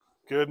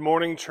Good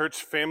morning,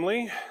 church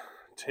family.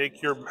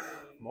 Take your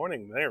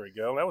morning. There we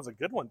go. That was a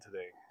good one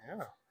today.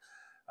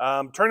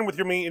 Yeah. Turn with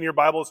me in your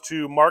Bibles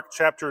to Mark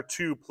chapter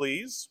 2,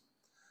 please.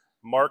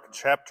 Mark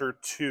chapter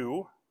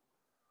 2.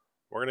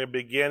 We're going to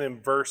begin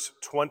in verse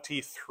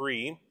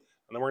 23, and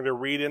then we're going to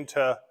read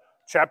into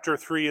chapter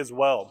 3 as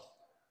well.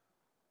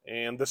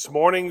 And this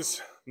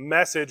morning's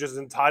message is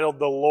entitled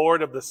The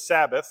Lord of the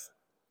Sabbath.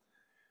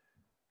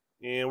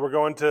 And we're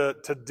going to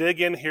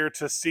dig in here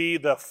to see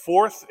the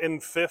fourth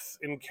and fifth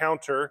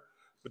encounter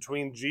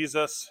between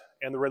Jesus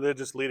and the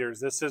religious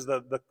leaders. This is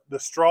the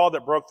straw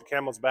that broke the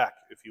camel's back,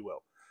 if you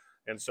will.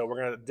 And so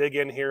we're going to dig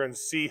in here and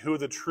see who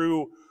the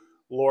true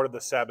Lord of the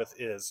Sabbath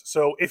is.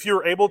 So if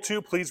you're able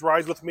to, please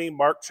rise with me.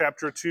 Mark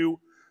chapter 2,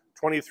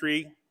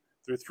 23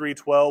 through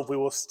 3:12. We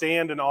will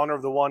stand in honor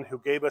of the one who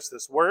gave us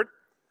this word,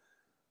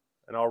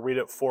 and I'll read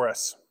it for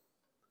us.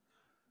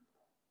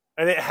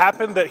 And it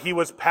happened that he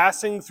was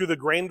passing through the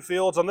grain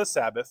fields on the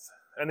Sabbath,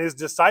 and his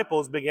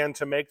disciples began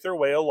to make their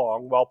way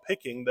along while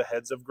picking the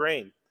heads of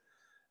grain.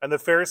 And the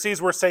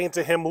Pharisees were saying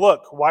to him,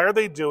 "Look, why are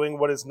they doing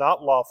what is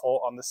not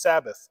lawful on the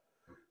Sabbath?"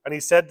 And he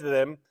said to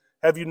them,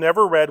 "Have you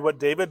never read what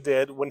David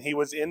did when he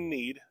was in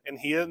need, and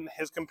he and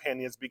his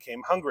companions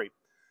became hungry?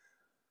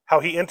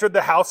 How he entered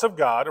the house of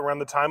God around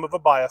the time of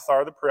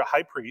Abiathar the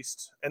high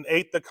priest, and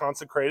ate the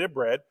consecrated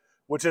bread,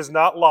 which is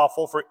not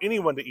lawful for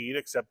anyone to eat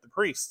except the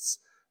priests.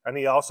 And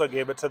he also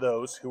gave it to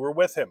those who were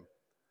with him."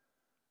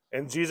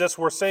 And Jesus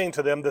were saying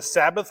to them, "The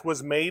Sabbath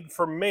was made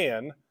for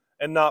man,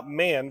 and not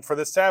man for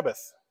the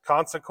Sabbath.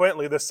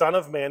 Consequently, the Son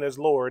of Man is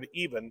Lord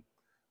even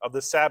of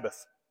the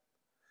Sabbath."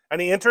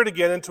 And he entered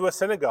again into a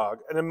synagogue,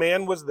 and a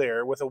man was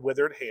there with a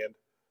withered hand.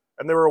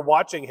 And they were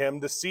watching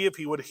him to see if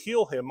he would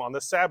heal him on the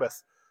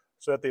Sabbath,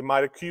 so that they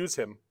might accuse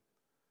him.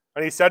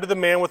 And he said to the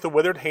man with the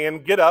withered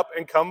hand, "Get up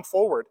and come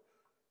forward."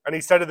 And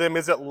he said to them,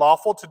 "Is it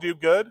lawful to do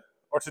good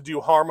or to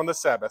do harm on the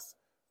Sabbath?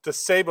 To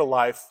save a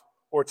life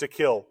or to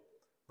kill?"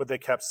 But they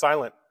kept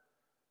silent.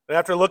 And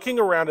after looking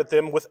around at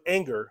them with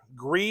anger,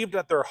 grieved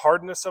at their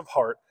hardness of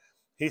heart,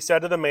 he said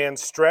to the man,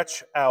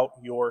 "Stretch out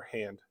your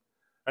hand."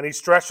 And he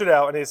stretched it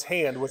out, and his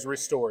hand was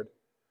restored.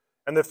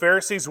 And the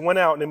Pharisees went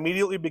out and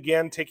immediately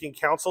began taking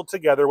counsel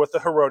together with the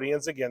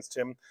Herodians against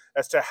him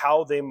as to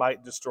how they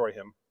might destroy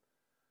him.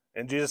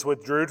 And Jesus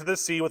withdrew to the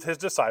sea with his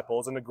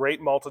disciples, and a great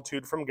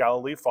multitude from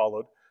Galilee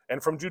followed,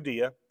 and from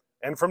Judea,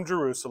 and from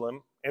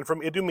Jerusalem, and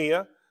from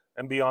Idumea,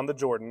 and beyond the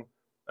Jordan,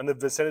 and the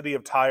vicinity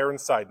of Tyre and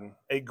Sidon.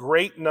 A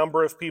great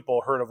number of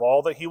people heard of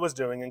all that he was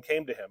doing and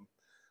came to him.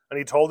 And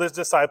he told his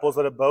disciples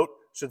that a boat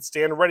should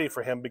stand ready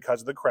for him because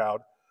of the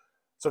crowd,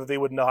 so that they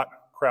would not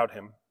crowd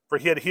him. For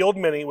he had healed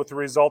many, with the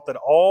result that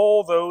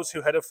all those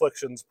who had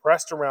afflictions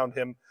pressed around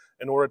him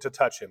in order to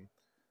touch him.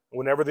 And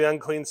whenever the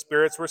unclean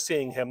spirits were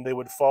seeing him, they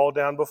would fall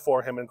down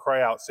before him and cry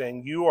out,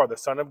 saying, "You are the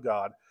Son of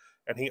God."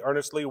 And he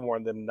earnestly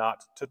warned them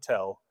not to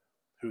tell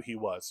who he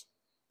was.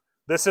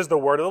 This is the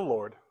word of the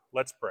Lord.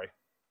 Let's pray.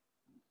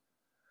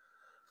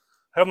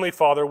 Heavenly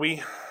Father,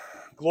 we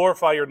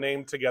glorify your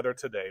name together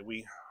today.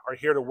 We are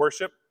here to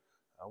worship.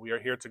 We are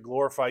here to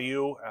glorify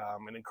you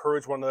and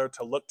encourage one another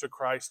to look to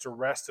Christ, to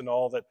rest in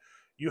all that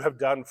you have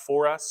done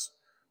for us.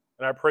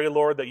 And I pray,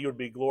 Lord, that you would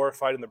be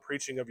glorified in the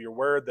preaching of your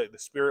word, that the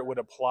Spirit would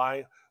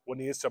apply what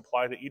needs to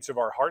apply to each of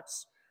our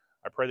hearts.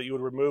 I pray that you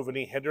would remove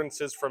any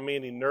hindrances from me,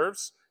 any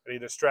nerves, any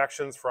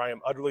distractions, for I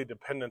am utterly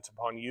dependent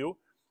upon you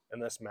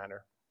in this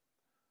manner.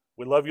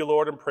 We love you,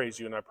 Lord, and praise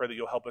you, and I pray that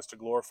you'll help us to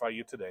glorify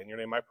you today. In your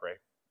name I pray.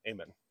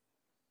 Amen.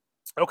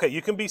 Okay,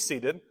 you can be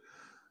seated.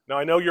 Now,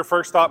 I know your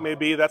first thought may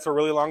be, that's a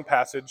really long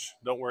passage.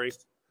 Don't worry.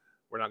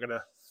 We're not going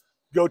to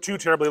go too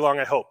terribly long,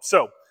 I hope.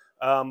 So,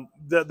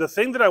 the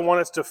thing that I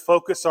want us to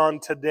focus on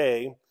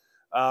today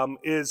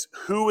is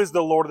who is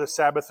the Lord of the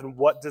Sabbath and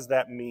what does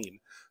that mean?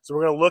 So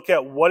we're going to look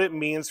at what it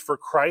means for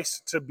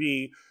Christ to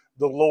be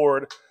the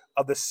Lord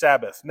of the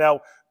Sabbath. Now,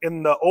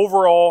 in the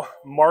overall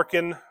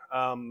Markan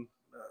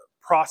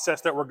process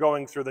that we're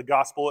going through, the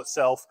gospel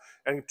itself,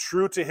 and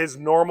true to his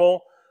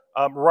normal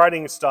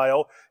writing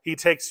style, he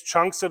takes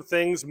chunks of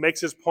things,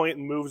 makes his point,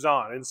 and moves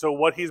on. And so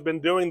what he's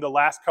been doing the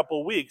last couple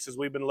of weeks, as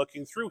we've been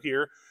looking through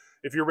here,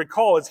 if you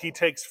recall, is he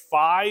takes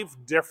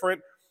 5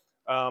 different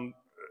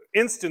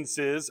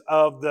instances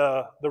of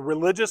the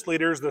religious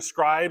leaders, the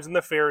scribes and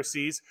the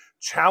Pharisees,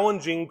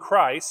 challenging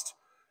Christ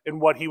in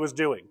what he was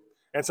doing.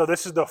 And so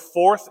this is the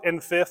 4th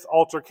and 5th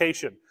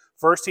altercation.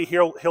 First, he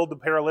healed the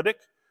paralytic.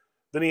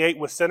 Then he ate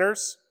with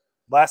sinners.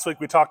 Last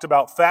week we talked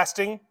about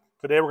fasting.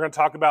 Today we're going to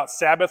talk about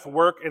Sabbath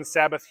work and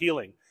Sabbath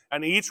healing.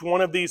 And each one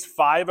of these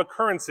 5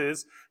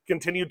 occurrences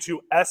continued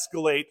to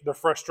escalate the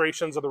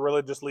frustrations of the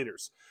religious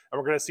leaders. And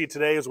we're going to see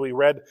today, as we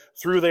read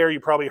through there, you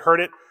probably heard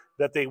it,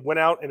 that they went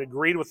out and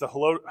agreed with the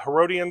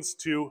Herodians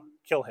to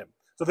kill him.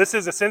 So this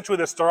is essentially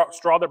the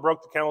straw that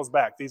broke the camel's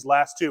back, these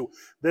last 2.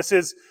 This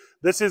is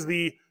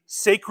the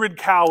sacred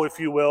cow, if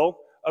you will,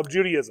 of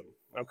Judaism.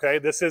 Okay,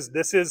 this is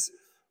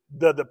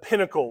the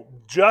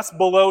pinnacle, just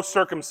below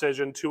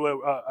circumcision to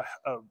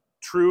a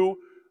true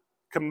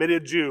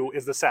committed Jew,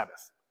 is the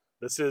Sabbath.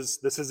 This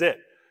is it.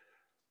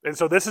 And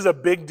so this is a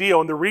big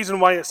deal. And the reason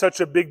why it's such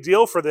a big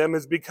deal for them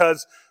is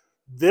because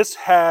this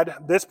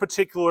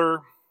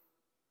particular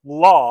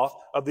law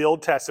of the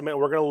Old Testament,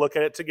 we're going to look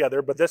at it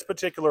together, but this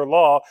particular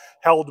law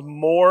held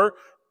more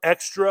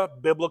extra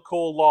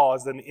biblical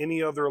laws than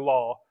any other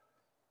law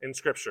in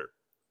Scripture.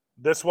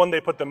 This one they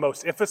put the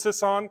most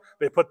emphasis on,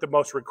 they put the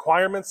most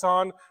requirements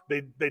on,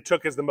 they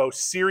took as the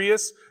most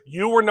serious.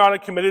 You were not a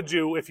committed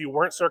Jew if you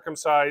weren't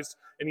circumcised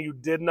and you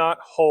did not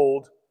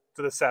hold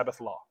to the Sabbath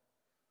law.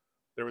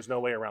 There was no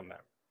way around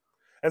that.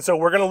 And so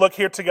we're going to look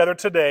here together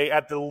today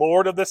at the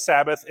Lord of the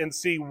Sabbath and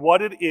see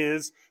what it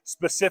is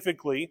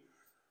specifically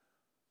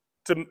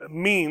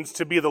means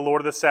to be the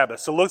Lord of the Sabbath.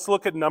 So let's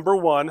look at number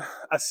one,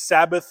 a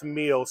Sabbath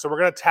meal. So we're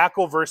going to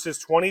tackle verses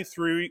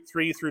 23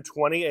 through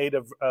 28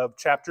 of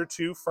chapter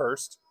 2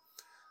 first.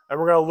 And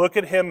we're going to look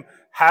at him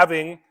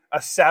having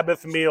a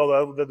Sabbath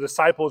meal. The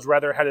disciples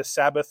rather had a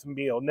Sabbath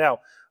meal. Now,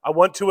 I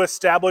want to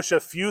establish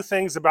a few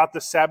things about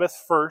the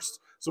Sabbath first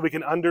so we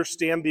can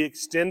understand the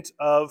extent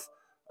of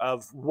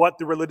what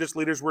the religious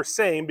leaders were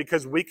saying,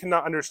 because we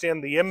cannot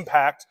understand the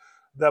impact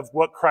of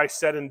what Christ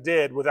said and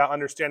did without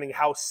understanding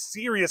how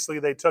seriously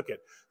they took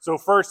it. So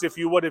first, if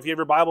you have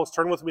your Bibles,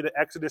 turn with me to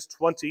Exodus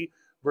 20,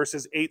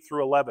 verses 8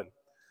 through 11.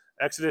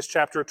 Exodus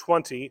chapter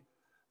 20,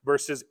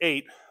 verses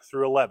 8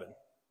 through 11.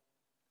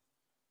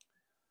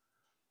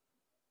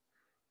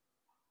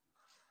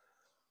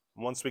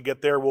 Once we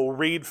get there, we'll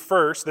read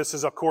first. This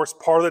is, of course,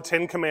 part of the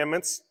Ten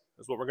Commandments,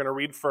 is what we're going to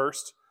read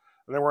first.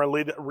 And then we're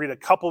going to read a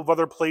couple of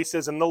other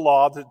places in the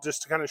law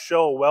just to kind of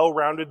show a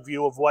well-rounded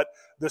view of what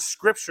the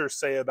Scriptures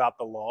say about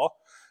the law.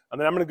 And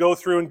then I'm going to go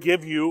through and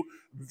give you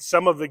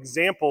some of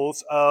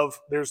examples of,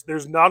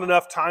 there's not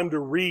enough time to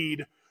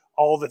read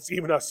all that's,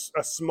 even a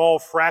small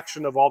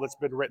fraction of all that's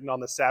been written on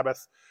the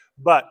Sabbath.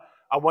 But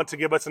I want to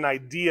give us an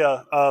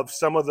idea of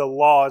some of the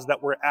laws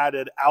that were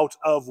added out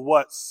of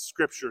what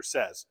Scripture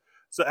says.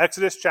 So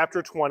Exodus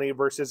chapter 20,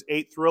 verses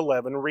 8 through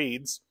 11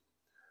 reads,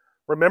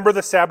 "Remember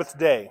the Sabbath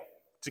day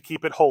to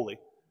keep it holy.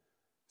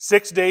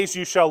 6 days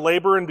you shall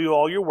labor and do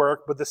all your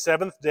work, but the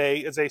seventh day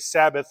is a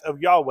Sabbath of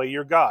Yahweh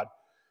your God.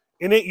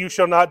 In it you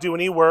shall not do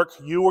any work,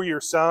 you or your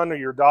son or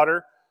your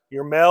daughter,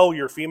 your male,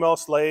 your female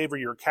slave, or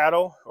your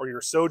cattle, or your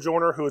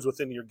sojourner who is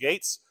within your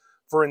gates.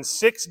 For in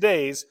 6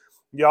 days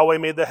Yahweh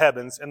made the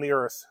heavens and the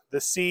earth,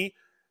 the sea,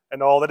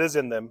 and all that is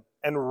in them,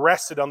 and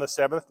rested on the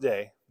seventh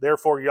day.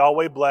 Therefore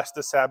Yahweh blessed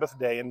the Sabbath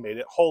day and made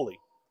it holy."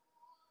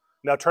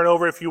 Now turn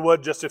over, if you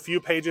would, just a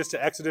few pages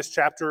to Exodus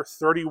chapter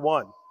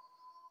 31.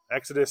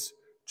 Exodus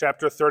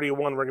chapter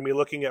 31, we're going to be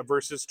looking at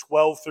verses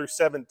 12 through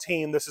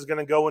 17. This is going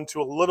to go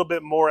into a little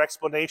bit more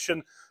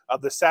explanation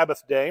of the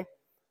Sabbath day.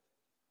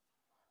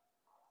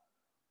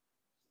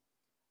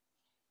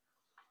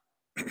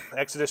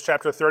 Exodus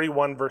chapter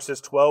 31,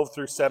 verses 12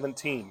 through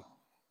 17.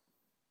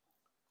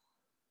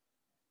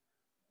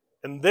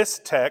 In this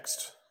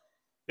text,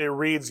 it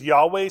reads,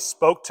 "Yahweh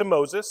spoke to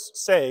Moses,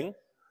 saying,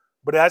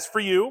 But as for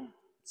you,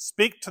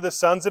 speak to the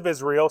sons of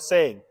Israel,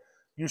 saying,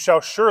 You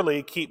shall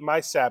surely keep my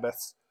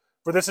Sabbaths,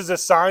 for this is a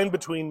sign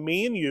between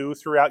me and you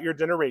throughout your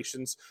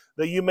generations,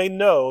 that you may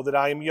know that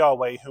I am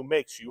Yahweh who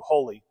makes you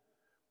holy.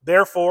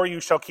 Therefore you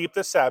shall keep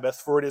the Sabbath,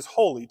 for it is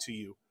holy to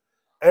you.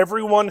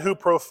 Everyone who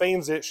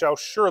profanes it shall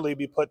surely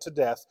be put to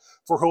death,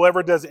 for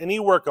whoever does any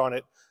work on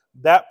it,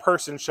 that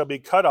person shall be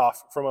cut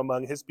off from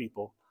among his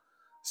people.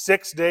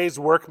 6 days'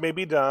 work may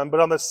be done, but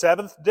on the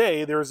seventh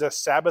day there is a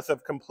Sabbath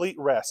of complete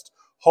rest,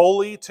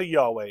 holy to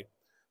Yahweh.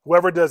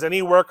 Whoever does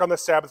any work on the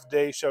Sabbath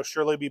day shall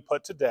surely be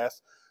put to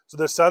death. So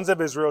the sons of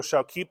Israel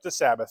shall keep the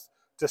Sabbath,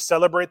 to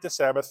celebrate the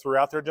Sabbath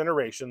throughout their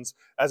generations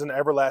as an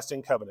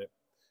everlasting covenant.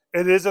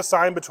 It is a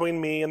sign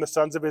between me and the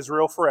sons of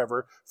Israel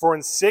forever. For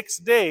in 6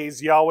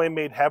 days Yahweh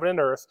made heaven and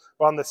earth,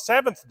 but on the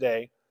seventh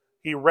day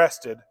he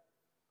rested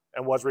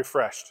and was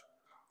refreshed."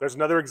 There's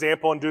another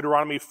example in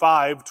Deuteronomy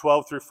 5,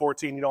 12 through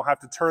 14. You don't have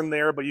to turn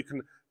there, but you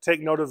can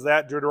take note of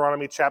that.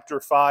 Deuteronomy chapter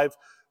 5,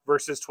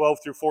 verses 12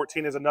 through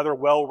 14 is another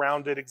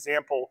well-rounded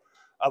example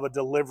of a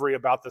delivery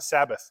about the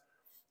Sabbath.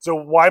 So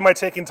why am I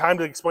taking time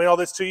to explain all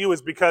this to you?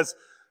 Is because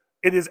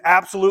it is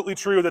absolutely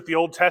true that the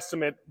Old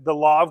Testament, the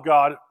law of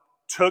God,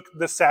 took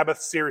the Sabbath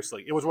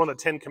seriously. It was one of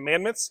the 10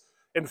 Commandments.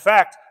 In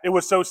fact, it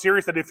was so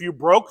serious that if you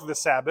broke the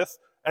Sabbath,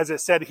 as it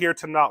said here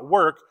to not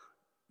work,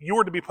 you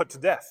were to be put to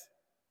death.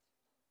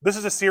 This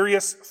is a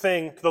serious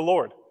thing to the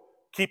Lord,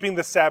 keeping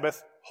the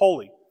Sabbath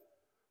holy.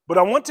 But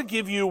I want to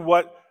give you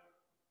what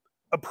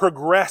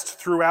progressed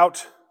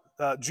throughout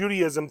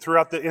Judaism,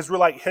 throughout the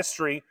Israelite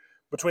history,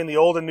 between the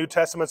Old and New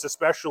Testaments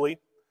especially.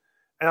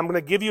 And I'm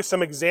going to give you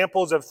some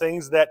examples of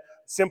things that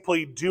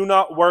simply do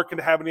not work and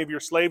have any of your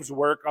slaves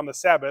work on the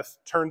Sabbath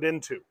turned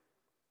into.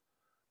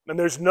 And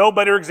there's no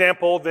better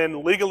example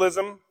than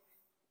legalism,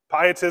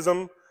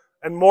 pietism,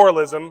 and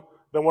moralism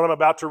than what I'm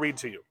about to read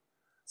to you.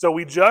 So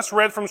we just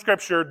read from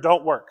Scripture,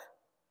 don't work.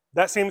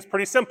 That seems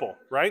pretty simple,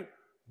 right?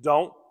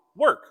 Don't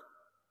work.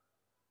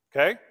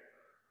 Okay?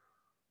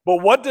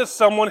 But what does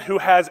someone who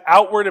has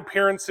outward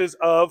appearances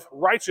of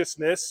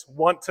righteousness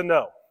want to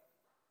know?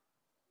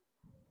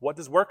 What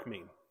does work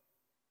mean?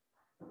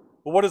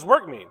 Well, what does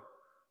work mean?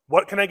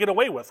 What can I get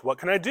away with? What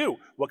can I do?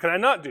 What can I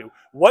not do?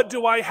 What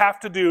do I have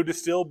to do to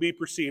still be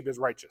perceived as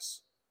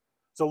righteous?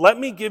 So let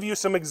me give you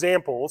some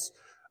examples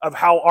of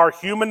how our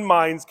human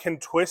minds can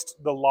twist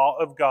the law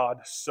of God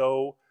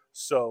so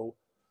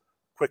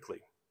quickly.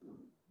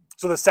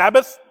 So the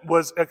Sabbath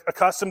was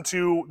accustomed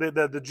to,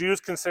 the Jews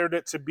considered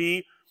it to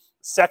be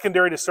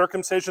secondary to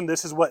circumcision.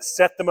 This is what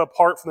set them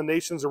apart from the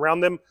nations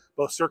around them,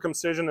 both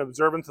circumcision and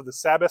observance of the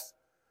Sabbath.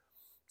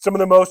 Some of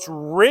the most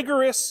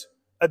rigorous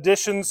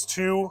additions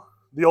to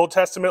the Old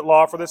Testament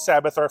law for the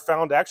Sabbath are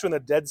found actually in the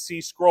Dead Sea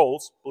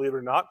Scrolls, believe it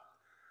or not,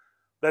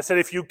 that said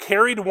if you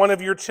carried one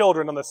of your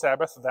children on the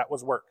Sabbath, that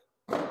was work.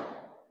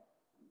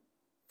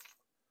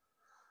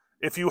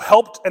 If you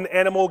helped an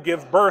animal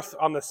give birth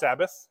on the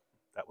Sabbath,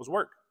 that was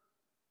work.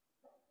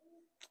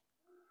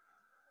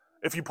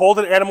 If you pulled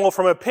an animal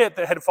from a pit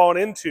that had fallen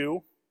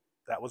into,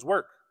 that was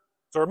work.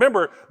 So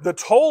remember, the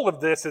toll of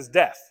this is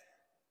death.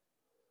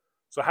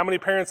 So how many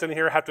parents in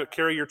here have to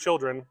carry your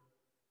children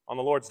on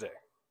the Lord's Day?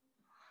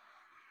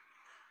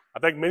 I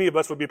think many of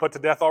us would be put to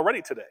death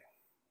already today,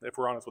 if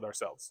we're honest with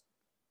ourselves.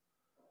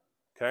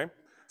 Okay?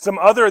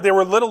 They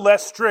were a little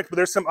less strict, but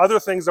there's some other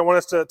things I want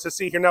us to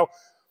see here. Now,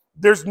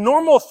 there's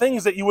normal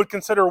things that you would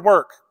consider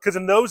work, because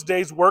in those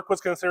days, work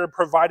was considered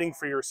providing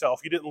for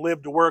yourself. You didn't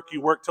live to work,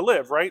 you worked to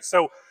live, right?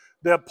 So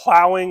the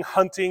plowing,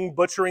 hunting,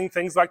 butchering,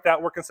 things like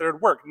that were considered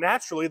work.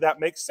 Naturally,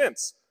 that makes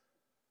sense.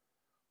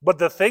 But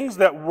the things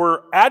that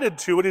were added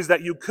to it is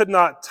that you could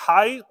not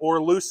tie or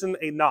loosen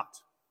a knot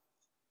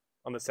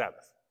on the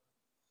Sabbath.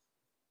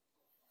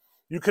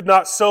 You could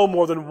not sew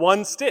more than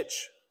one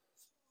stitch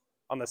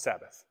on the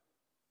Sabbath.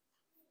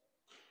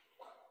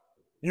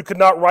 You could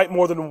not write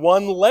more than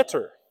one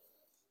letter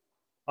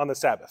on the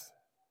Sabbath.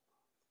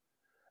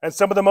 And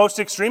some of the most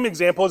extreme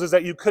examples is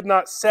that you could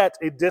not set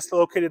a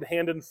dislocated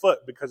hand and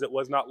foot because it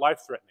was not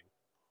life-threatening.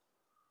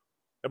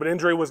 If an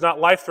injury was not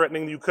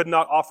life-threatening, you could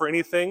not offer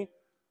anything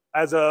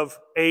as of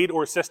aid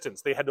or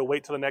assistance. They had to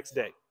wait till the next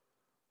day.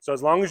 So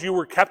as long as you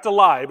were kept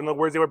alive, in other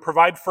words, they would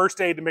provide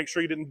first aid to make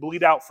sure you didn't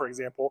bleed out, for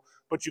example,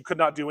 but you could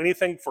not do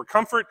anything for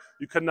comfort.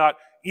 You could not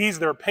ease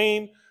their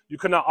pain. You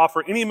could not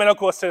offer any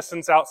medical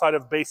assistance outside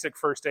of basic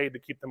first aid to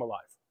keep them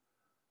alive.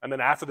 And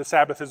then after the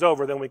Sabbath is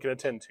over, then we can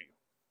attend to you.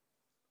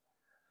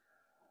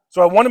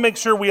 So I want to make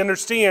sure we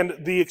understand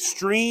the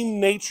extreme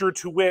nature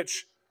to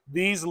which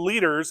these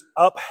leaders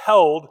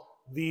upheld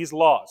these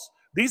laws.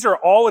 These are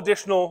all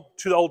additional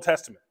to the Old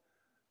Testament.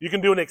 You can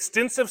do an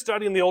extensive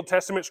study in the Old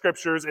Testament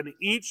scriptures, and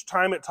each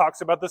time it talks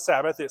about the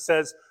Sabbath, it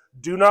says,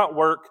 do not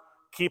work,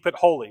 keep it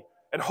holy.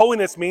 And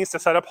holiness means to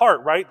set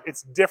apart, right?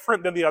 It's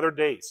different than the other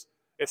days.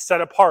 It's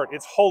set apart.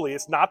 It's holy.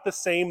 It's not the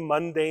same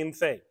mundane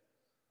thing.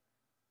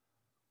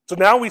 So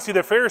now we see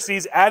the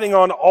Pharisees adding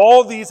on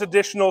all these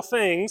additional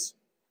things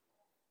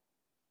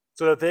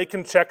so that they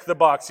can check the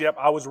box. Yep,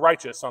 I was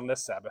righteous on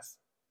this Sabbath.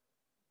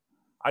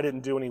 I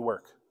didn't do any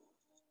work.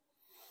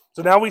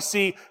 So now we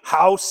see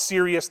how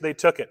serious they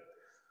took it.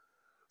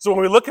 So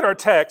when we look at our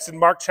text in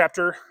Mark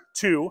chapter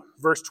 2,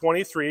 verse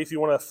 23, if you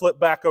want to flip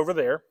back over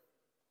there,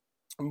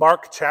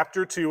 Mark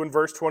chapter 2 and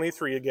verse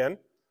 23 again,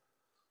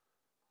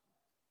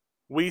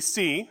 we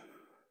see,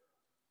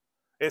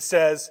 it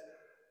says,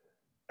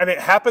 and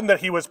it happened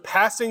that he was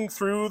passing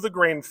through the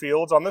grain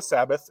fields on the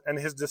Sabbath, and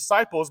his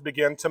disciples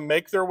began to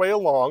make their way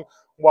along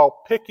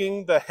while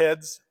picking the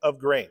heads of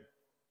grain.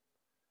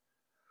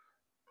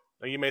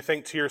 Now you may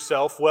think to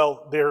yourself,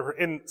 well, they're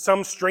in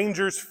some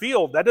stranger's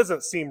field. That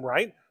doesn't seem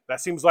right. That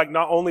seems like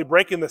not only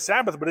breaking the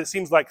Sabbath, but it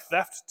seems like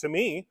theft to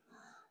me.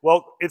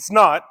 Well, it's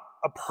not.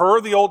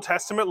 Per the Old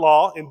Testament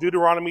law in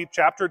Deuteronomy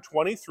chapter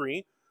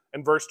 23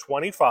 and verse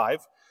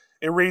 25,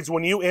 it reads,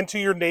 when you enter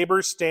your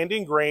neighbor's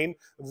standing grain,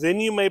 then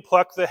you may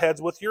pluck the heads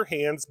with your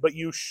hands, but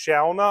you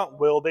shall not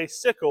wield a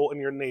sickle in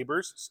your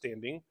neighbor's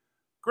standing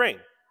grain.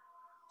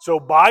 So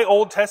by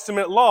Old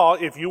Testament law,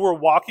 if you were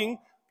walking,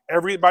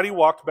 everybody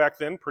walked back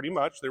then pretty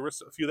much. There were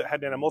a few that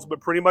had animals,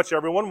 but pretty much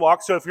everyone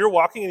walked. So if you're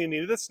walking and you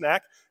needed a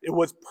snack, it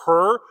was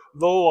per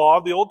the law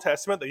of the Old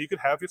Testament that you could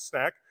have your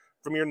snack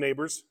from your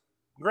neighbor's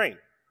grain.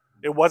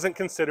 It wasn't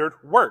considered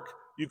work.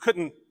 You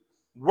couldn't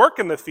work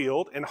in the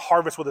field and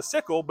harvest with a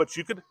sickle, but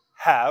you could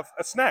have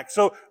a snack.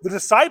 So the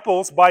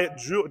disciples, by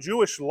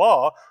Jewish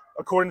law,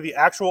 according to the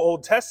actual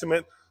Old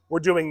Testament,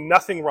 were doing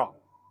nothing wrong.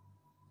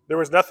 There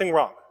was nothing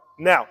wrong.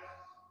 Now,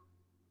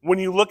 when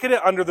you look at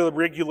it under the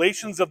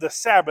regulations of the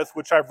Sabbath,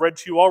 which I've read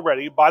to you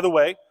already, by the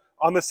way,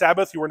 on the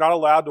Sabbath, you were not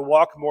allowed to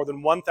walk more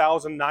than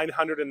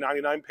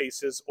 1,999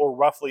 paces, or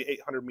roughly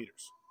 800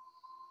 meters.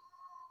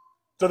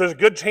 So there's a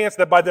good chance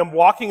that by them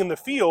walking in the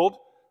field,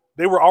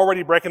 they were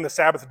already breaking the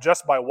Sabbath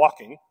just by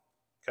walking,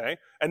 okay?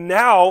 And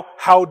now,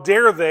 how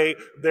dare they?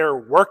 They're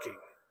working.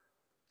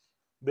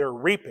 They're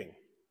reaping.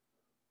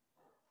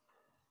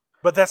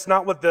 But that's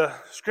not what the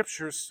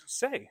scriptures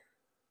say.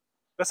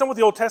 That's not what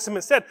the Old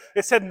Testament said.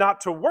 It said not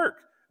to work.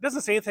 It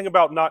doesn't say anything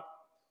about not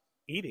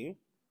eating,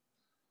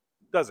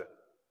 does it?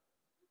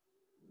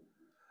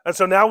 And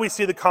so now we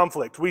see the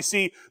conflict. We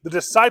see the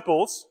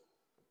disciples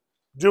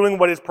doing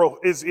what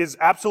is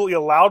absolutely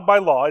allowed by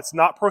law. It's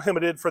not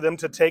prohibited for them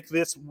to take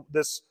this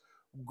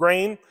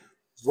grain,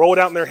 roll it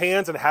out in their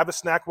hands, and have a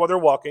snack while they're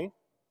walking.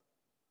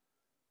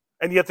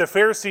 And yet the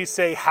Pharisees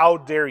say, how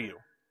dare you?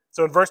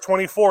 So in verse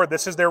 24,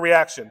 this is their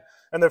reaction.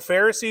 And the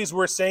Pharisees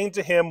were saying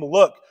to him,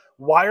 look,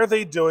 why are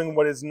they doing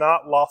what is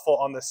not lawful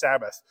on the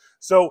Sabbath?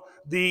 So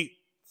the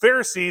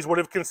Pharisees would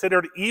have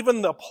considered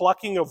even the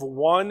plucking of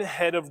one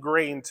head of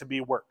grain to be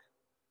work.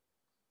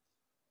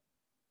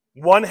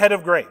 One head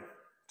of grain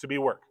to be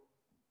work.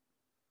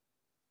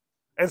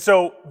 And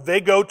so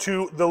they go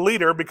to the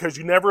leader, because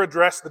you never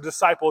address the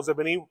disciples of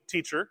any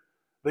teacher.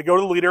 They go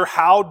to the leader,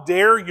 how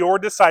dare your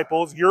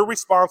disciples, you're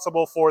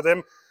responsible for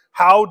them,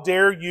 how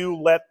dare you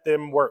let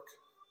them work?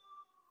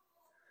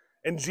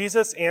 And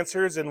Jesus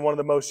answers in one of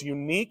the most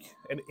unique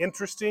and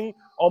interesting,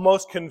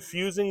 almost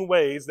confusing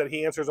ways that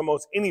he answers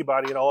almost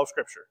anybody in all of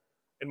Scripture,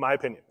 in my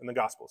opinion, in the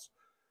Gospels.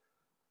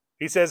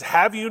 He says,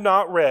 have you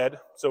not read,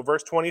 so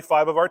verse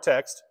 25 of our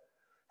text,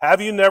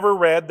 have you never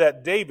read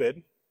that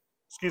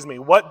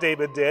what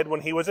David did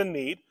when he was in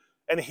need,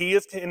 and he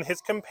and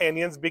his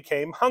companions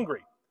became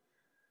hungry?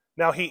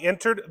 Now he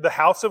entered the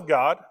house of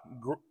God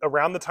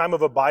around the time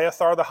of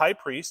Abiathar the high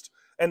priest,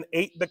 and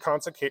ate the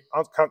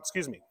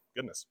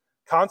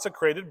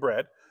consecrated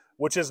bread,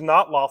 which is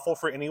not lawful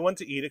for anyone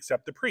to eat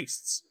except the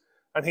priests.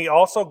 And he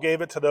also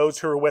gave it to those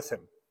who were with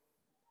him.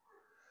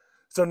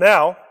 So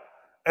now,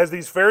 as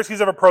these Pharisees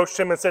have approached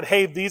him and said,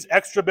 hey, these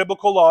extra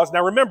biblical laws,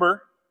 now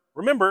remember,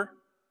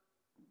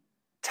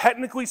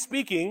 technically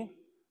speaking,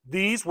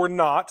 these were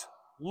not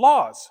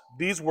laws.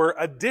 These were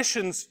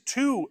additions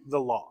to the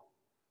law.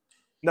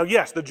 Now,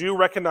 yes, the Jew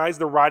recognized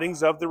the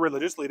writings of the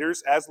religious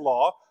leaders as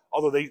law,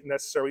 although they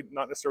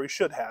not necessarily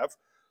should have.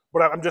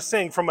 But I'm just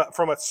saying, from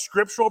a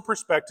scriptural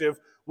perspective,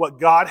 what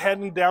God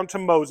handed down to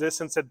Moses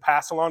and said,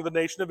 pass along to the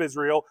nation of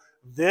Israel,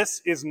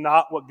 this is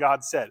not what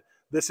God said.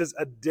 This is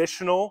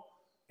additional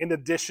in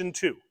addition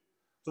to.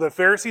 So the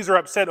Pharisees are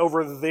upset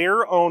over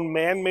their own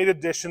man-made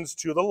additions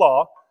to the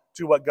law,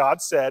 to what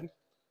God said.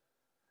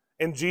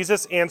 And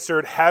Jesus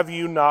answered, have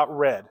you not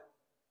read?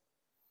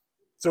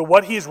 So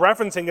what he's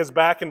referencing is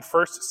back in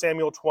 1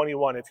 Samuel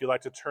 21, if you'd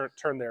like to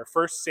turn there.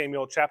 1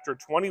 Samuel chapter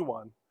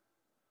 21,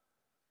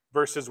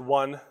 verses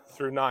 1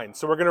 through 9.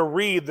 So we're going to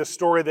read the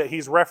story that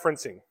he's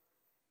referencing.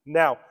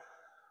 Now,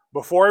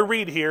 before I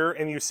read here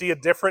and you see a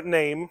different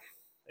name,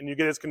 and you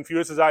get as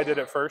confused as I did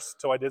at first,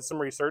 so I did some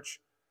research,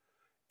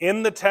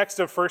 in the text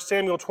of 1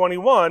 Samuel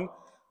 21,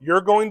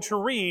 you're going to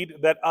read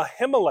that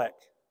Ahimelech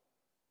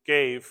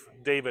gave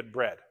David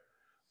bread.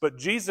 But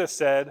Jesus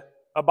said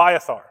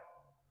Abiathar.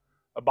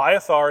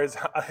 Abiathar is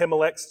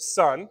Ahimelech's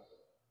son.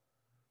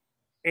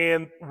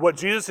 And what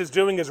Jesus is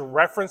doing is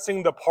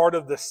referencing the part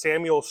of the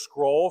Samuel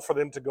scroll for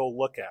them to go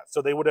look at.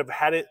 So they would have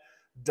had it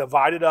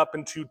divided up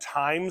into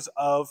times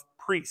of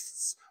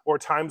priests or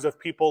times of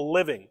people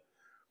living.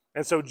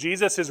 And so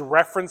Jesus is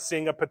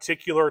referencing a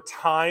particular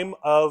time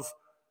of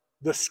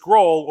the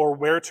scroll or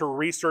where to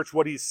research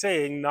what he's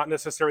saying, not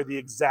necessarily the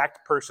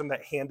exact person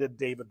that handed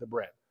David the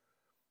bread.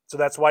 So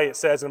that's why it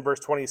says in verse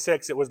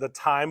 26, it was the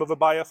time of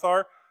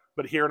Abiathar.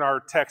 But here in our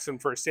text in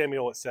 1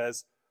 Samuel, it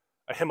says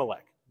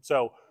Ahimelech.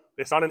 So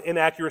it's not an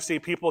inaccuracy.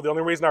 The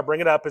only reason I bring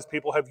it up is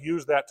people have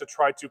used that to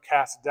try to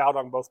cast doubt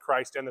on both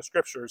Christ and the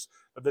Scriptures,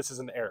 but this is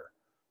an error.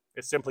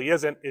 It simply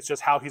isn't. It's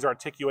just how he's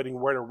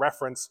articulating where to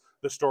reference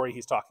the story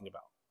he's talking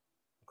about.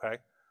 Okay?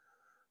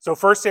 So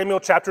 1 Samuel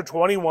chapter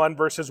 21,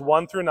 verses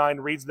 1 through 9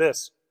 reads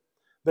this.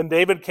 Then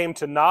David came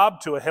to Nob,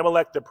 to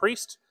Ahimelech the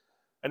priest,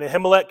 and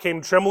Ahimelech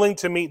came trembling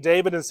to meet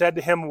David and said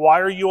to him, why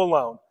are you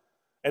alone,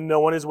 and no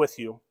one is with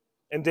you?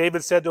 And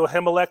David said to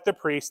Ahimelech the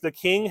priest, the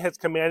king has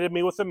commanded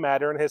me with the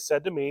matter and has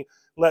said to me,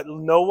 let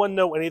no one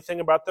know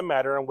anything about the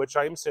matter on which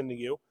I am sending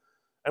you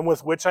and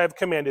with which I have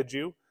commanded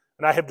you,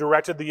 and I have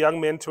directed the young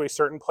men to a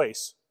certain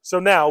place. So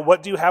now,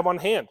 what do you have on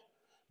hand?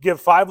 Give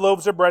 5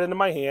 loaves of bread into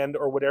my hand,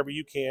 or whatever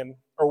you can,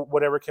 or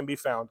whatever can be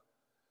found.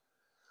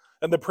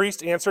 And the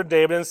priest answered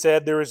David and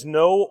said, there is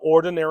no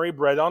ordinary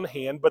bread on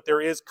hand, but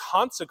there is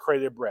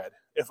consecrated bread,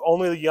 if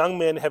only the young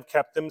men have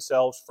kept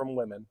themselves from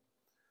women.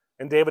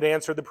 And David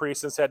answered the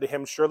priest and said to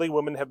him, surely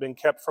women have been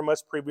kept from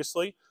us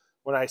previously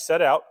when I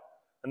set out,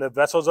 and the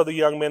vessels of the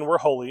young men were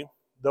holy,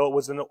 though it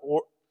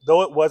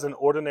was an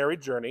ordinary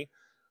journey.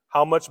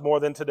 How much more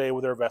than today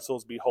will their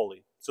vessels be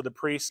holy? So the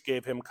priest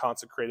gave him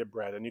consecrated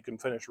bread. And you can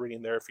finish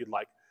reading there if you'd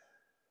like.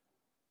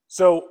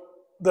 So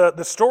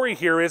the story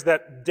here is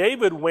that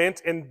David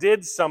went and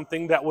did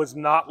something that was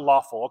not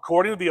lawful.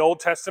 According to the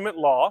Old Testament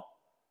law,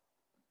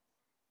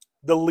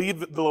 the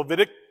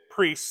Levitic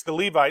priests, the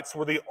Levites,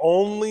 were the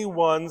only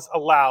ones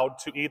allowed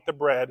to eat the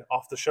bread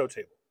off the show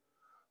table.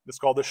 It's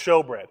called the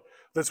show bread.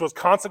 This was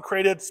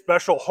consecrated,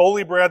 special,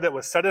 holy bread that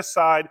was set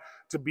aside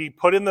to be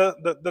put in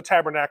the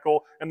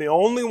tabernacle, and the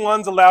only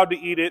ones allowed to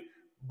eat it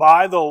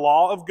by the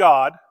law of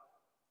God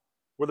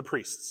were the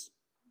priests.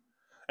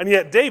 And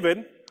yet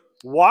David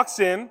walks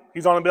in.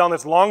 He's been on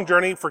this long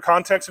journey. For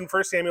context, in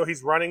 1 Samuel,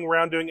 he's running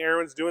around doing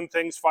errands, doing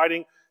things,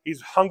 fighting. He's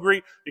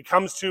hungry. He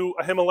comes to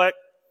Ahimelech,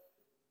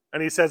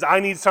 and he says, I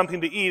need something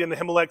to eat. And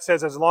Ahimelech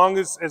says, as long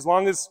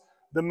as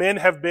the men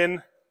have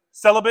been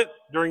celibate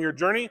during your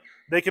journey,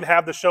 they can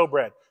have the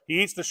showbread.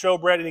 He eats the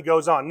showbread and he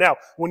goes on. Now,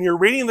 when you're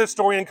reading this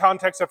story in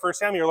context of 1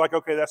 Samuel, you're like,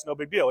 okay, that's no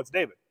big deal. It's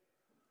David.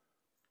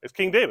 It's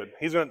King David.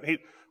 He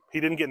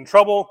didn't get in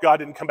trouble. God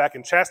didn't come back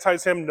and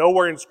chastise him.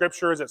 Nowhere in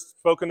Scripture is it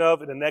spoken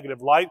of in a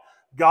negative light.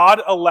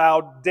 God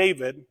allowed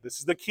David, this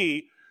is the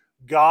key,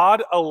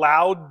 God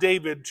allowed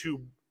David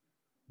to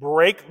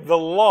break the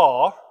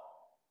law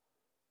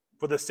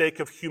for the sake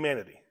of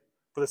humanity,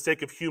 for the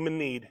sake of human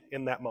need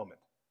in that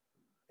moment,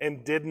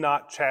 and did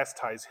not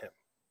chastise him.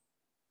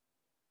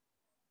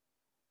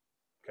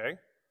 Okay?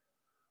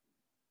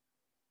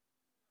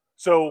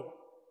 So,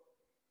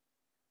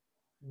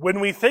 when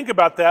we think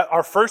about that,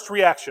 our first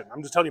reaction,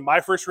 I'm just telling you, my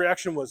first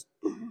reaction was,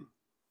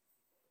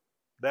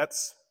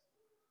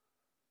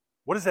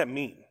 what does that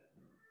mean?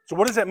 So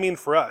what does that mean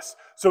for us?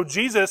 So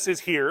Jesus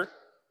is here,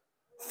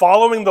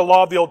 following the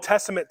law of the Old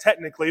Testament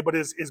technically, but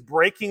is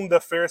breaking the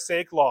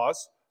Pharisaic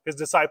laws, his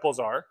disciples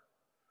are,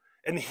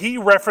 and he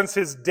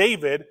references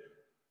David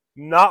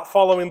not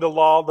following the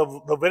law, the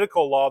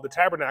Levitical law, the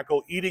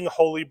tabernacle, eating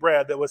holy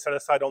bread that was set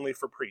aside only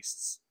for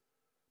priests.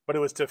 But it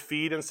was to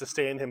feed and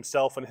sustain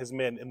himself and his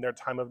men in their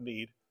time of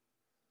need,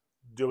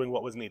 doing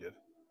what was needed.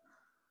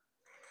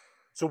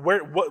 So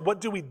what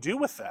do we do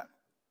with that?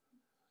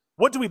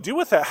 What do we do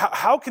with that?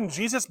 How can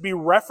Jesus be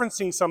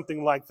referencing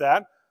something like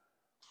that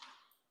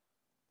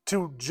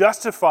to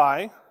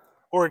justify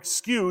or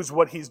excuse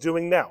what he's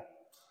doing now?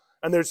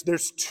 And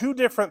there's two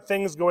different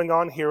things going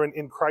on here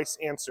in Christ's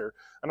answer,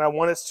 and I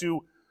want us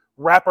to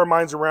wrap our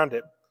minds around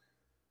it.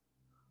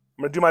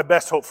 I'm going to do my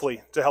best,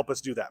 hopefully, to help us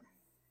do that.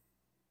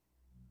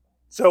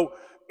 So,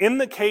 in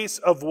the case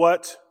of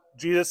what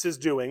Jesus is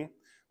doing,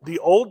 the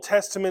Old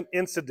Testament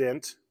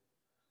incident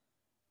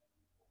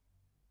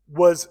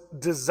was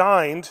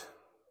designed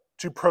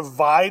to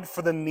provide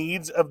for the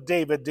needs of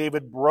David.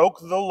 David broke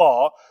the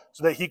law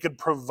so that he could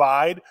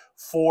provide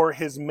for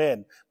his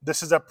men.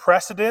 This is a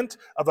precedent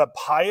of a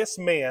pious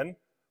man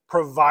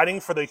providing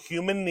for the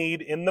human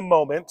need in the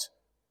moment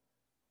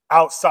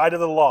outside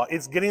of the law.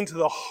 It's getting to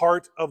the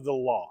heart of the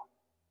law.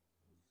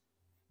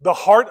 The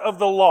heart of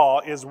the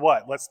law is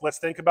what? Let's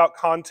think about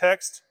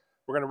context.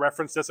 We're going to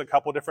reference this a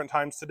couple different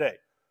times today.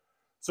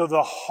 So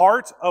the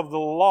heart of the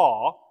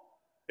law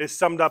is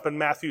summed up in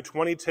Matthew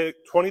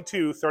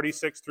 22,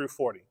 36 through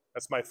 40.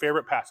 That's my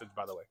favorite passage,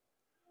 by the way.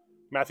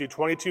 Matthew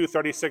 22,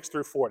 36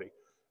 through 40.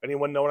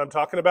 Anyone know what I'm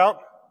talking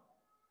about?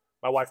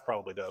 My wife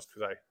probably does,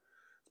 because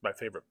it's my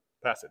favorite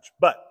passage.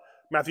 But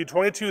Matthew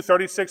 22,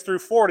 36 through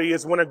 40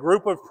 is when a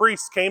group of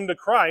priests came to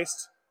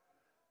Christ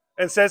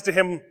and says to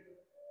him,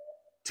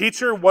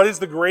 "Teacher, what is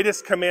the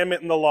greatest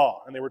commandment in the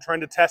law?" And they were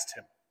trying to test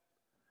him.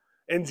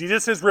 And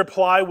Jesus'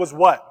 reply was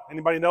what?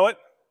 Anybody know it?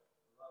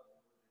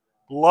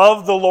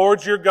 Love the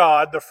Lord your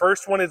God. The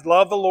first one is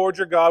love the Lord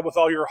your God with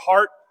all your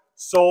heart,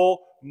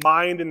 soul,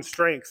 mind, and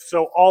strength.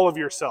 So all of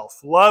yourself.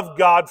 Love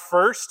God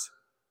first.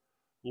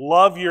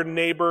 Love your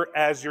neighbor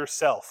as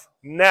yourself.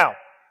 Now,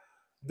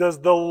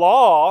 does the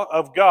law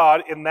of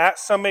God in that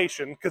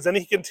summation, because then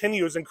he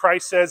continues and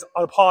Christ says,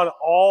 upon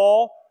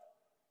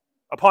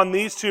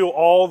these two,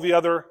 all the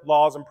other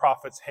laws and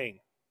prophets hang,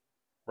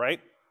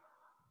 right?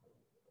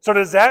 So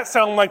does that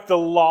sound like the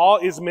law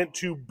is meant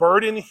to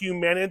burden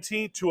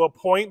humanity to a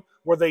point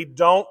where they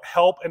don't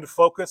help and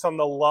focus on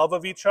the love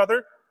of each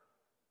other,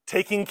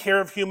 taking care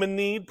of human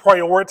need,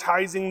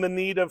 prioritizing the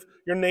need of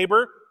your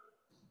neighbor?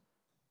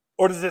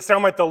 Or does it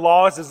sound like the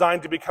law is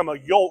designed to become a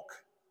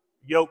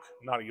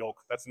not a yoke,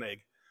 that's an egg,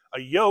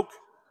 a yoke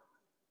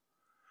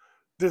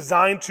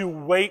designed to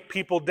weight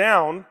people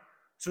down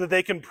so that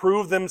they can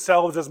prove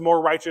themselves as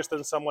more righteous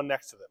than someone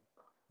next to them?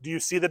 Do you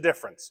see the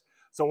difference?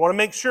 So I want to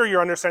make sure you're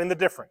understanding the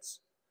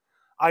difference.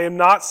 I am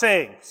not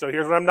saying, so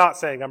here's what I'm not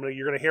saying.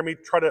 You're going to hear me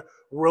try to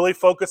really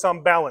focus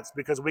on balance,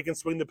 because we can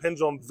swing the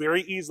pendulum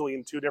very easily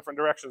in two different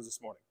directions this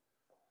morning.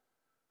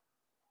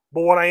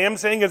 But what I am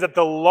saying is that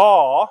the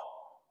law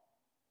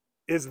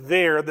is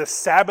there. The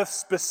Sabbath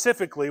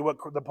specifically, what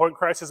the point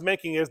Christ is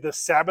making is the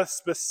Sabbath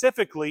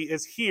specifically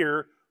is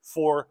here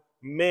for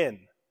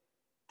men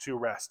to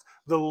rest.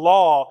 The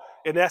law,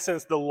 in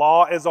essence, the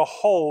law as a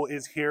whole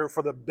is here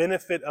for the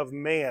benefit of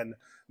man,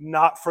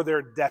 not for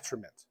their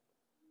detriment.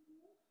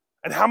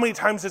 And how many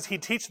times does he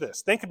teach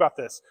this? Think about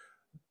this.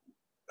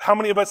 How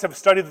many of us have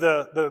studied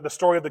the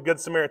story of the Good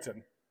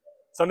Samaritan?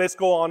 Sunday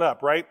school on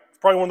up, right? It's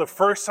probably one of the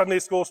first Sunday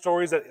school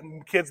stories that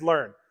kids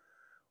learn.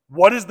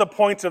 What is the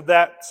point of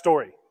that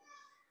story?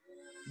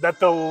 That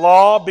the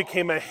law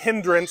became a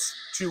hindrance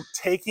to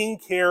taking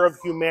care of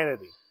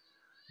humanity.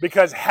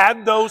 Because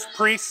had those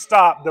priests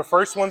stopped, the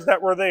first ones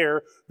that were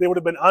there, they would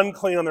have been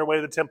unclean on their way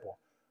to the temple.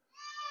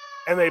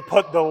 And they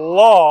put the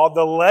law,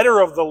 the letter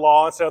of the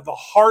law, instead of the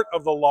heart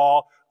of the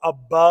law,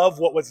 above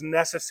what was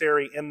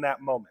necessary in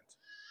that moment.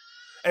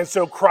 And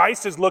so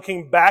Christ is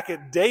looking back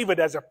at David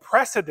as a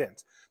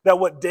precedent that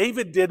what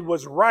David did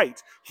was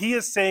right. He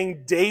is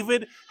saying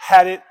David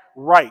had it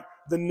right.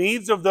 The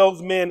needs of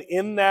those men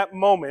in that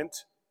moment,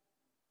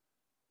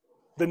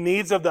 the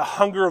needs of the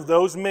hunger of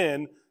those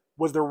men,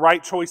 was the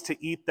right choice to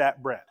eat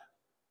that bread.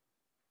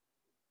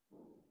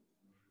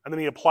 And then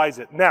he applies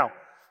it. Now,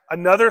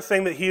 Another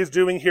thing that he is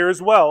doing here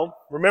as well,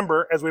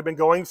 remember, as we've been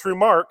going through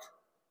Mark,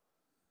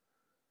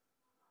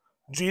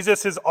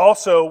 Jesus is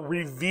also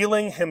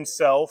revealing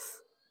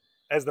himself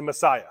as the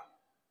Messiah.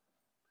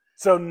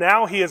 So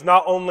now he is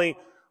not only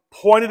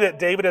pointed at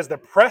David as the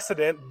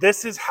precedent,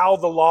 this is how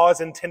the law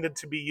is intended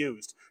to be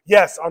used.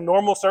 Yes, on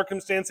normal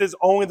circumstances,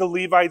 only the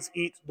Levites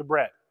eat the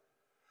bread.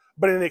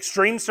 But in an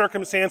extreme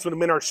circumstance, when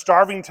men are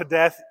starving to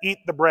death, eat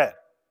the bread.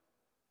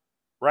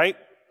 Right?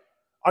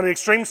 On an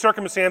extreme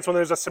circumstance, when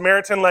there's a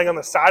Samaritan laying on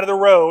the side of the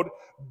road,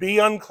 be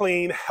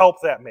unclean, help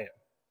that man.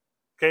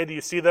 Okay, do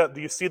you see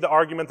the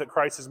argument that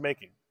Christ is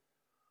making?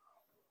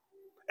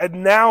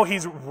 And now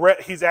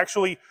he's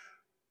actually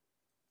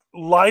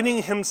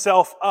lining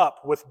himself up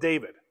with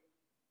David.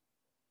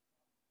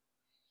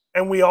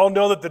 And we all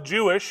know that the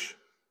Jewish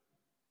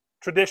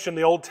tradition,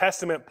 the Old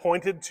Testament,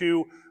 pointed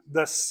to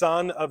the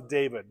son of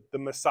David, the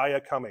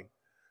Messiah coming.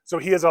 So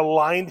he has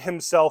aligned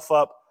himself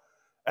up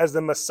as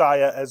the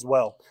Messiah as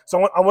well.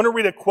 So I want to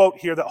read a quote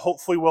here that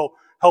hopefully will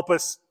help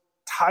us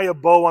tie a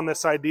bow on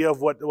this idea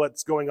of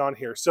what's going on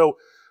here. So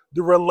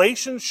the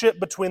relationship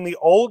between the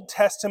Old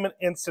Testament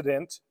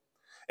incident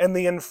and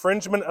the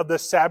infringement of the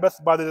Sabbath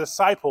by the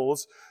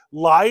disciples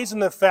lies in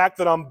the fact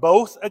that on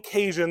both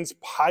occasions,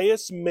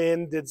 pious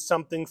men did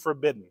something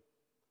forbidden.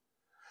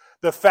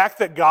 The fact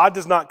that God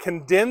does not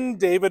condemn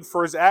David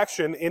for his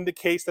action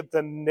indicates that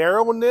the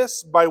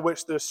narrowness by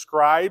which the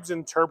scribes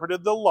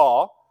interpreted the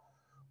law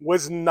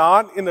was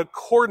not in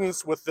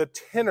accordance with the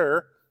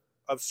tenor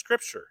of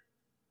Scripture.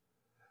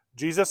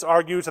 Jesus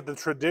argues that the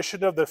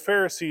tradition of the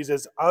Pharisees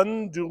is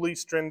unduly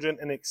stringent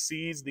and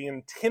exceeds the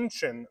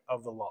intention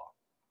of the law.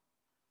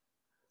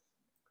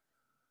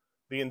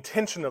 The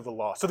intention of the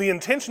law. So the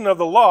intention of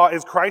the law,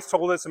 as Christ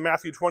told us in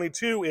Matthew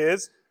 22,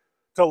 is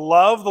to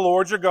love the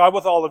Lord your God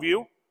with all of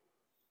you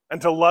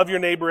and to love your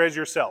neighbor as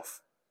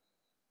yourself.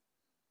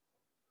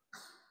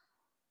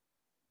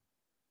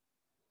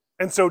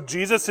 And so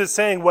Jesus is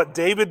saying what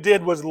David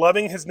did was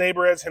loving his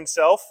neighbor as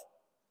himself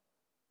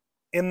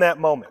in that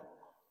moment.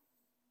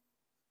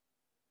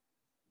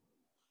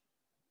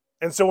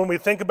 And so when we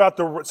think about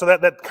so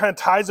that kind of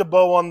ties a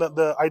bow on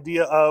the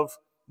idea of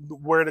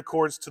where it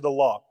accords to the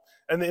law.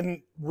 And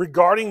then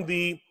regarding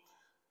the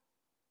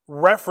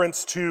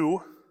reference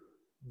to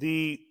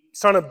the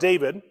Son of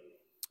David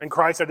and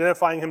Christ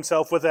identifying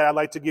himself with that, I'd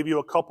like to give you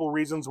a couple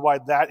reasons why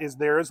that is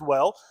there as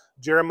well.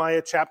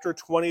 Jeremiah chapter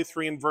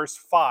 23 and verse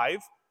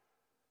 5,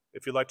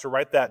 if you'd like to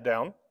write that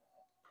down.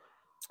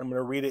 I'm going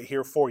to read it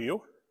here for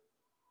you.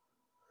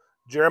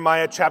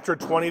 Jeremiah chapter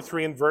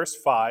 23 and verse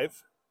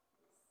 5.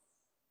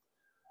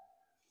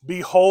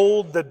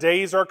 Behold, the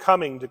days are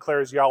coming,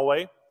 declares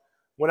Yahweh,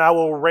 when I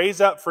will raise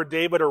up for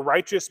David a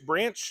righteous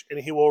branch, and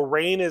he will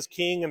reign as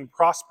king and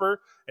prosper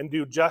and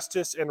do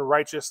justice and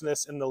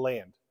righteousness in the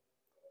land.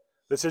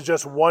 This is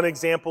just one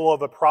example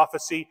of a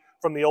prophecy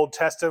from the Old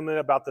Testament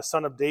about the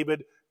Son of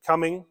David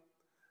coming.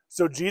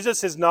 So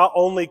Jesus is not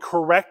only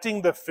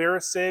correcting the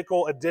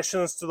Pharisaical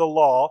additions to the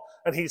law,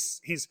 and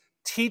he's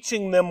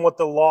teaching them what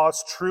the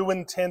law's true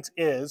intent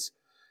is,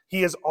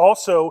 he is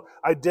also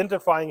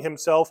identifying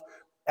himself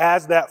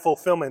as that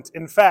fulfillment.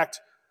 In fact,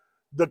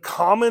 the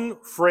common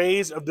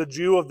phrase of the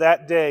Jew of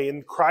that day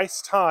in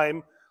Christ's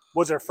time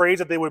was a phrase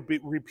that they would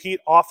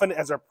repeat often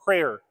as a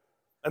prayer.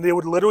 And they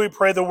would literally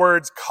pray the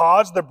words,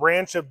 "Cause the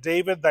branch of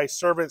David, thy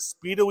servant,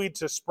 speedily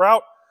to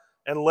sprout,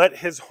 and let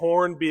his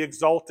horn be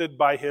exalted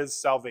by his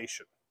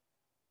salvation."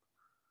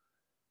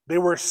 They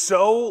were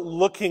so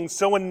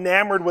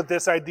enamored with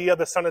this idea of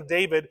the Son of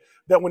David,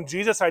 that when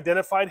Jesus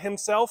identified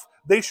himself,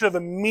 they should have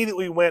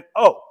immediately went,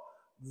 "Oh,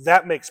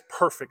 that makes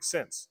perfect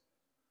sense."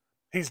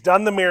 He's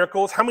done the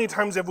miracles. How many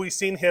times have we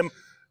seen him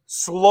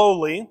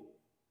slowly,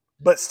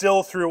 but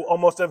still through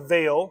almost a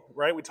veil,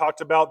 right? We talked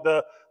about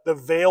the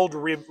veiled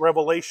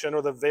revelation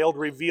or the veiled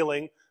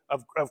revealing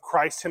of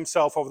Christ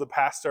himself over the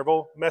past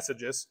several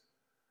messages.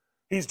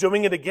 He's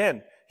doing it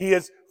again. He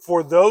is,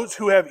 for those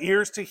who have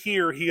ears to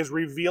hear, he is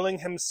revealing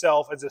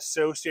himself as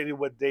associated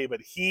with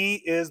David. He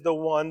is the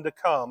one to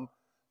come,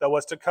 that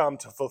was to come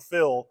to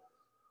fulfill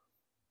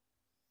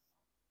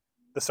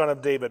the Son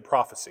of David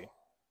prophecy.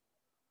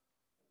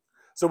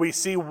 So we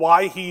see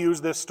why he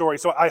used this story.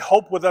 So I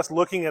hope with us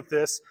looking at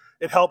this,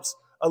 it helps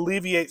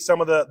alleviate some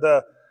of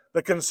the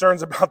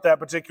concerns about that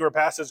particular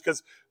passage,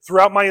 because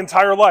throughout my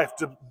entire life,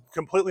 to be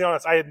completely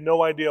honest, I had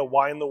no idea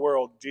why in the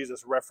world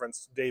Jesus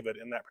referenced David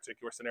in that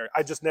particular scenario.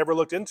 I just never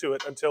looked into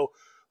it until,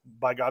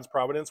 by God's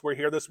providence, we're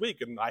here this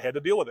week, and I had to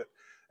deal with it.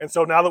 And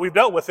so now that we've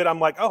dealt with it, I'm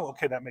like, oh,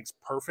 okay, that makes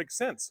perfect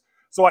sense.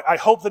 So I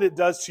hope that it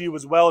does to you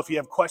as well. If you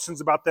have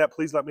questions about that,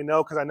 please let me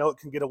know, because I know it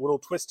can get a little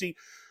twisty.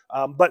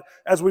 But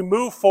as we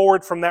move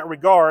forward from that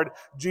regard,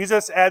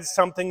 Jesus adds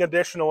something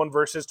additional in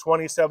verses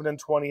 27 and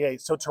 28.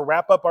 So to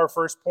wrap up our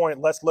first point,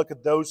 let's look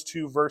at those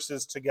two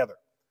verses together.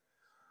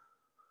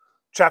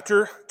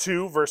 Chapter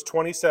 2, verse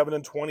 27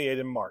 and 28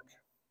 in Mark.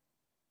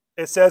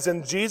 It says,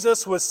 "And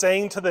Jesus was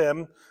saying to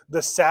them,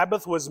 the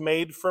Sabbath was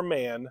made for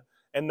man,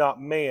 and not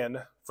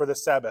man for the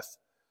Sabbath.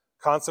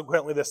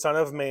 Consequently, the Son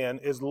of Man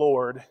is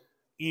Lord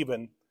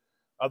even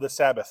of the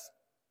Sabbath."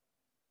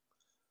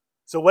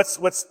 So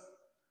let's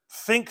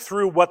think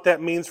through what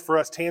that means for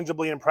us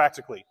tangibly and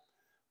practically.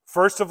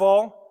 First of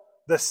all,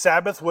 the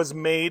Sabbath was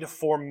made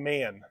for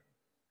man.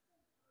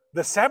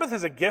 The Sabbath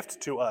is a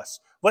gift to us.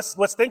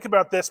 Let's think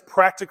about this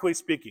practically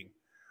speaking.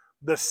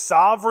 The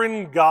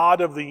sovereign God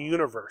of the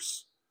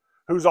universe,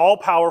 who's all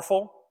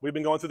powerful. We've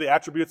been going through the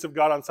attributes of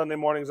God on Sunday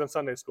mornings in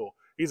Sunday school.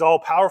 He's all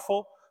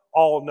powerful,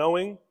 all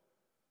knowing.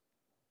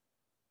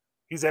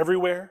 He's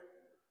everywhere.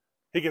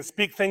 He can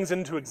speak things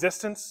into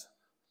existence.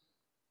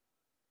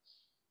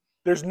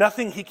 There's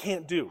nothing he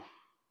can't do.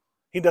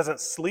 He doesn't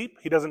sleep.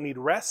 He doesn't need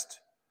rest.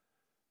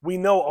 We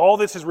know all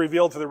this is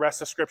revealed through the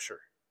rest of Scripture.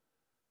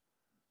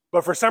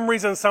 But for some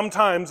reason,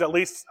 sometimes, at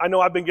least I know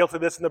I've been guilty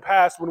of this in the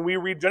past, when we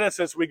read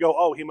Genesis, we go,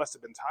 oh, he must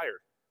have been tired.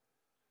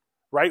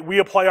 Right? We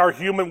apply our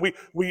human,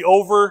 we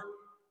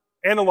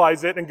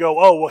overanalyze it and go,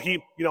 oh, well,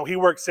 he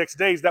worked 6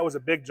 days. That was a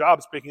big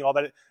job speaking all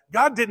that.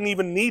 God didn't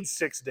even need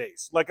 6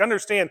 days. Like,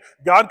 understand,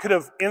 God could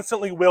have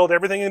instantly willed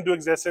everything into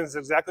existence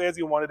exactly as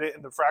he wanted it.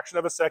 In the fraction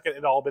of a second, it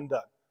had all been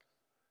done.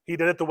 He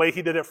did it the way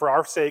he did it for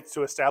our sake,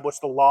 to establish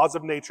the laws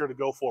of nature to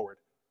go forward.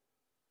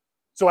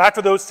 So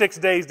after those 6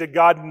 days, did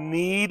God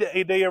need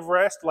a day of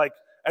rest, like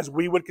as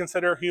we would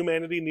consider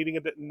humanity needing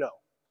a day? No.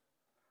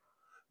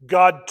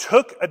 God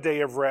took a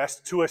day of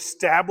rest to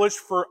establish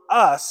for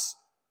us,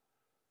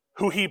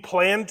 who he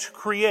planned to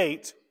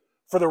create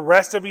for the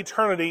rest of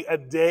eternity, a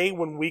day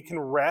when we can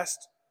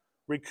rest,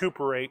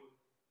 recuperate,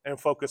 and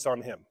focus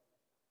on him.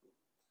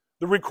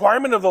 The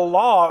requirement of the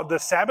law, the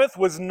Sabbath,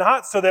 was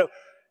not so that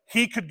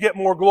he could get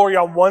more glory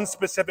on one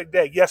specific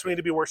day. Yes, we need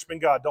to be worshiping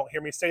God. Don't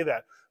hear me say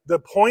that. The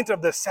point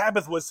of the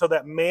Sabbath was so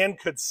that man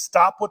could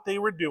stop what they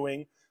were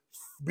doing,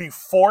 be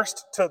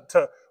forced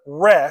to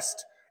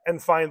rest,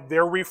 and find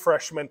their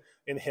refreshment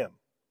in him.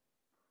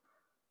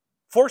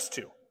 Forced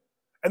to.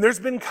 And there's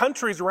been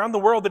countries around the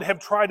world that have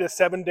tried a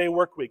 7-day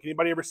work week.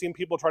 Anybody ever seen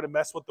people try to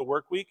mess with the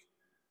work week?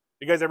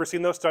 You guys ever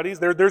seen those studies?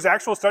 There's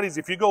actual studies.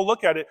 If you go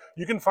look at it,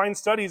 you can find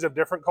studies of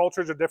different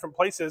cultures or different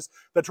places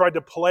that tried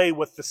to play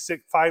with the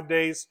 5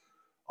 days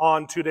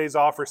on, 2 days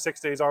off, or 6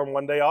 days on,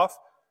 1 day off.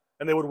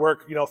 And they would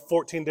work,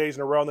 14 days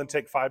in a row and then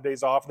take 5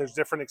 days off. And there's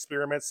different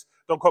experiments.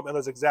 Don't quote me on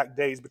those exact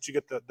days, but you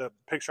get the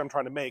picture I'm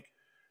trying to make.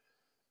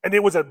 And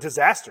it was a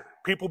disaster.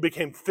 People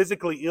became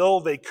physically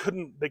ill. They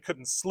couldn't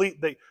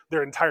sleep.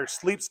 Their entire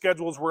sleep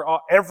schedules were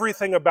off.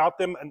 Everything about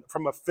them, and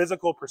from a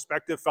physical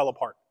perspective, fell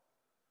apart.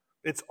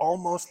 It's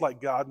almost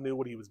like God knew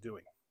what he was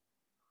doing.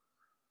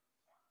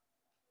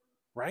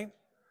 Right?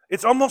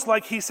 It's almost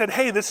like he said,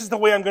 hey, this is the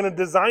way I'm going to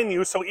design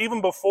you. So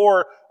even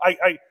before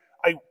I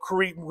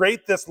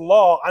create this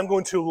law, I'm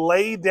going to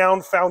lay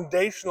down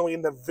foundationally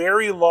in the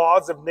very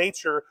laws of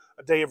nature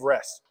a day of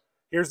rest.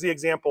 Here's the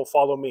example.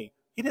 Follow me.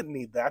 He didn't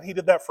need that. He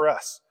did that for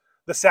us.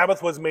 The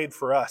Sabbath was made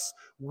for us.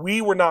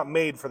 We were not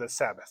made for the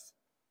Sabbath.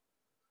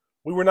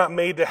 We were not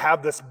made to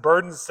have this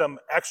burdensome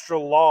extra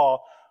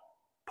law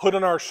put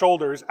on our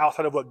shoulders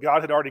outside of what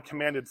God had already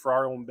commanded for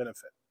our own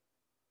benefit.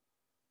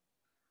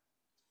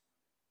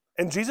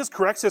 And Jesus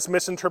corrects this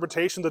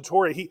misinterpretation of the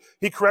Torah. He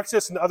corrects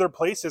this in other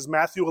places.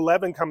 Matthew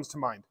 11 comes to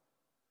mind.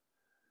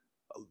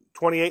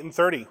 28 and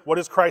 30. What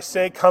does Christ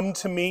say? Come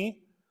to me,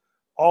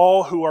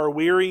 all who are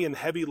weary and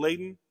heavy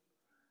laden,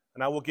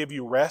 and I will give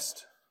you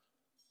rest.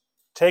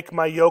 Take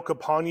my yoke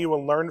upon you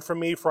and learn from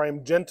me, for I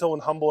am gentle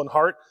and humble in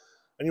heart,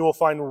 and you will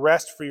find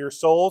rest for your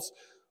souls.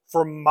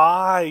 For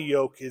my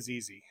yoke is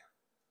easy,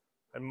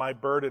 and my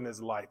burden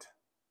is light.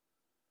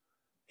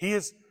 He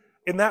is,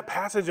 in that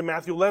passage in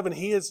Matthew 11,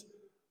 he is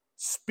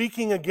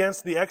speaking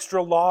against the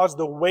extra laws,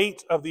 the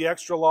weight of the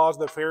extra laws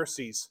of the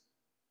Pharisees.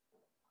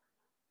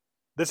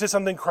 This is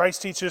something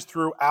Christ teaches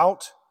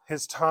throughout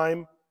his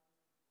time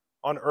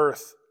on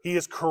earth. He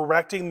is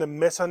correcting the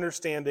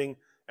misunderstanding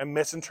and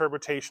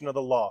misinterpretation of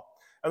the law.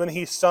 And then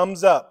he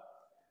sums up,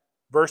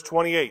 verse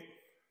 28.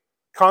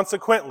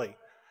 Consequently,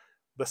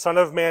 the Son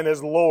of Man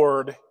is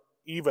Lord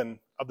even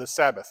of the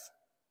Sabbath.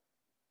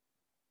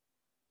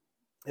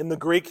 In the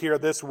Greek here,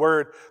 this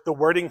word, the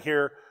wording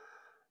here,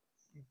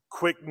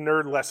 quick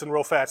nerd lesson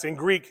real fast. In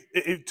Greek,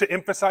 to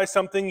emphasize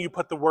something, you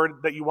put the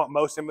word that you want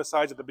most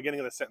emphasized at the beginning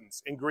of the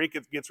sentence. In Greek,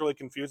 it gets really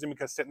confusing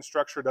because sentence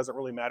structure doesn't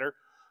really matter.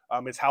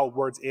 It's how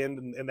words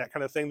end and that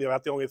kind of thing.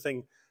 About the only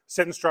thing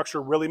sentence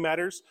structure really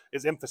matters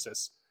is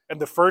emphasis.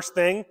 And the first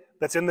thing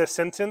that's in this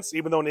sentence,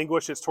 even though in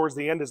English it's towards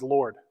the end, is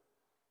Lord.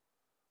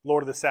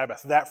 Lord of the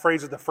Sabbath. That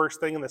phrase is the first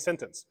thing in the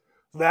sentence.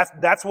 So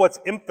that's what's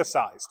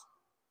emphasized.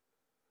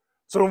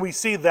 So when we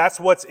see that's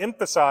what's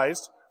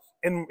emphasized,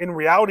 in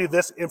reality,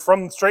 this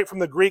straight from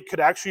the Greek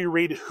could actually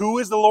read, who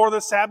is the Lord of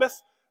the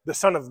Sabbath? The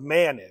Son of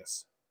Man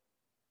is.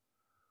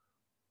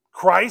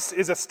 Christ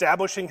is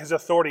establishing his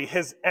authority,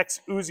 his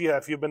exousia.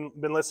 If you've been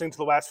listening to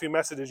the last few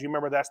messages, you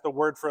remember that's the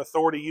word for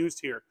authority used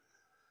here.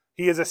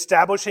 He is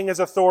establishing his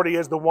authority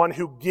as the one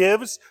who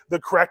gives the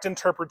correct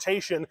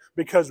interpretation,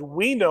 because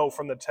we know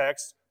from the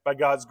text, by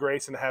God's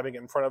grace and having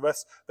it in front of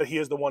us, that he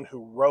is the one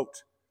who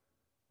wrote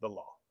the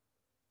law.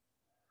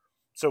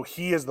 So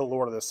he is the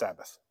Lord of the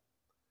Sabbath.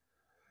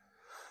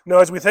 Now,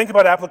 as we think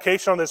about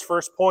application on this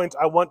first point,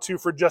 I want to,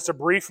 for just a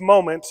brief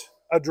moment,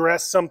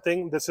 address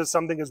something, this is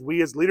something as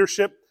we as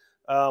leadership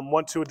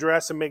want to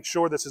address and make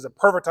sure this is a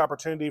perfect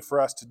opportunity for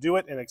us to do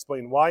it and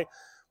explain why.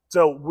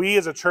 So we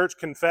as a church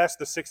confess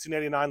the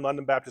 1689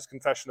 London Baptist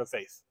Confession of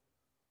Faith.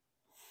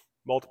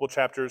 Multiple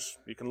chapters.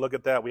 You can look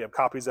at that. We have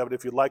copies of it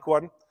if you'd like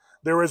one.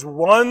 There is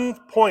one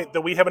point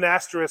that we have an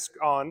asterisk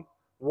on,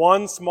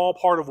 one small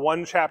part of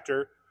one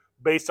chapter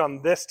based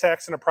on this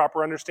text and a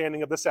proper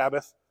understanding of the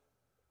Sabbath,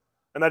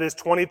 and that is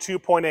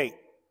 22.8.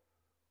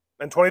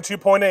 And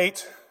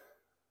 22.8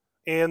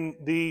 in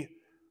the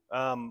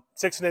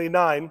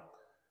 1689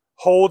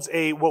 holds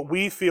a what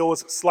we feel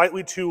is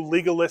slightly too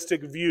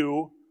legalistic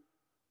view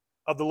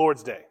of the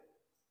Lord's Day.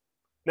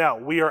 Now,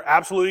 we are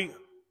absolutely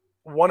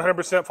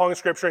 100% following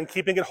Scripture and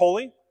keeping it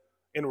holy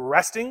and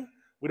resting.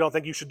 We don't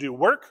think you should do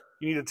work.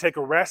 You need to take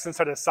a rest and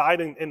set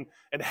aside and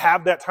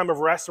have that time of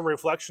rest and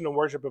reflection and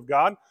worship of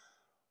God.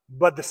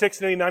 But the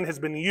 1689 has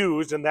been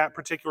used in that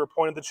particular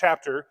point of the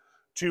chapter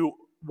to,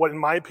 what in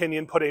my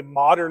opinion, put a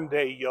modern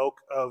day yoke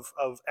of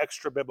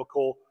extra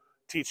biblical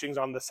teachings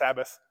on the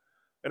Sabbath,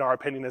 in our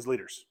opinion, as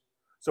leaders.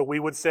 So we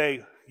would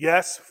say,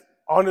 yes,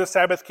 honor the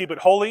Sabbath, keep it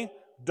holy,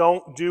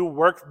 don't do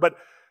work. But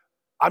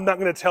I'm not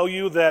going to tell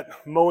you that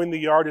mowing the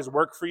yard is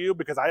work for you,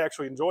 because I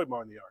actually enjoy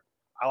mowing the yard.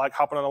 I like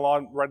hopping on a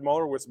lawn red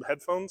mower with some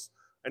headphones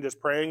and just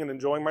praying and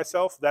enjoying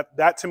myself.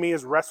 That to me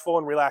is restful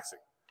and relaxing.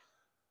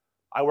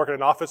 I work in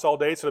an office all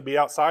day, so to be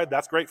outside,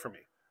 that's great for me.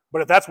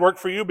 But if that's work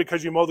for you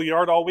because you mow the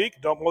yard all week,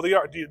 don't mow the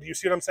yard. Do you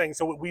see what I'm saying?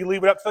 So we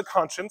leave it up to the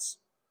conscience,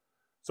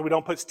 so we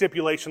don't put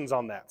stipulations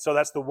on that. So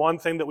that's the one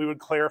thing that we would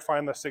clarify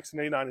in the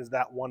 1689 is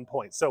that one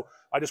point. So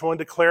I just wanted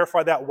to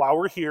clarify that while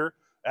we're here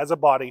as a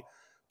body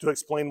to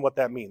explain what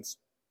that means.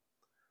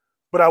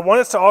 But I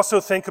want us to also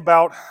think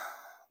about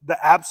the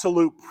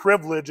absolute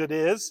privilege it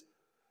is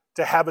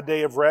to have a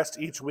day of rest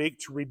each week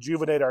to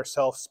rejuvenate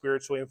ourselves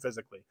spiritually and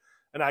physically.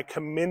 And I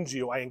commend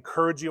you, I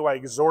encourage you, I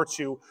exhort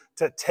you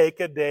to take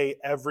a day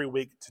every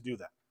week to do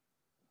that.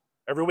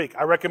 Every week.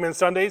 I recommend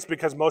Sundays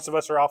because most of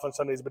us are off on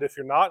Sundays, but if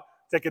you're not,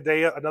 take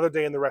another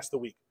day in the rest of the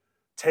week.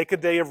 Take a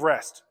day of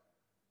rest.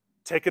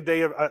 Take a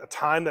day of a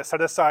time that's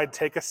set aside.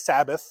 Take a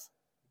Sabbath,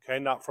 okay,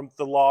 not from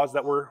the laws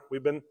that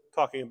we've been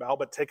talking about,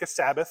 but take a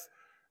Sabbath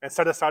and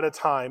set aside a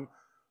time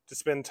to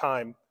spend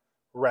time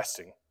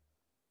resting.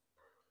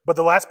 But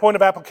the last point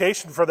of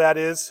application for that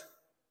is,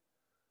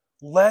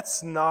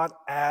 let's not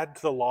add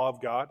to the law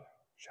of God,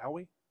 shall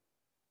we?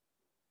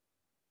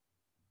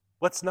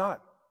 Let's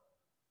not.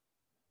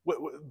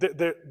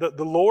 The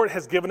Lord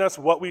has given us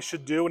what we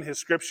should do in His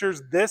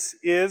Scriptures. This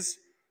is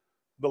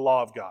the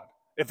law of God.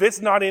 If it's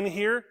not in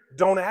here,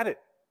 don't add it.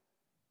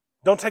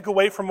 Don't take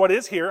away from what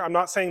is here. I'm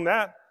not saying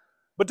that.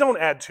 But don't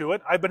add to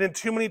it. I've been in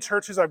too many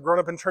churches. I've grown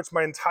up in church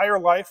my entire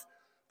life.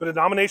 The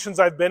denominations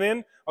I've been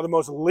in are the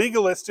most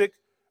legalistic,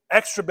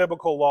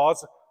 extra-biblical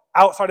laws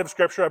outside of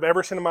Scripture I've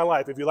ever seen in my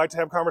life. If you'd like to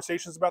have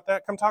conversations about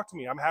that, come talk to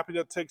me. I'm happy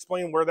to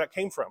explain where that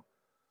came from.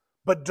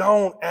 But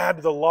don't add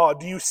to the law.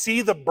 Do you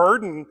see the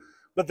burden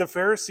that the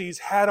Pharisees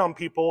had on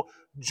people,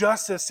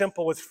 just as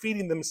simple as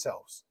feeding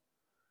themselves?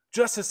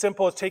 Just as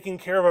simple as taking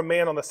care of a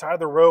man on the side of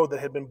the road that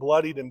had been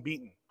bloodied and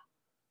beaten.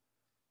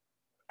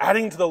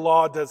 Adding to the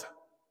law does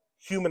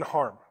human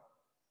harm.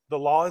 The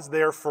law is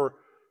there for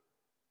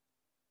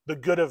the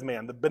good of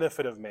man, the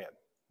benefit of man,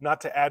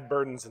 not to add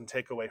burdens and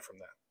take away from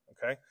that,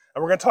 okay?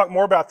 And we're going to talk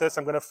more about this.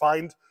 I'm going to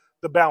find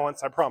the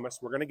balance, I promise.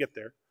 We're going to get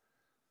there.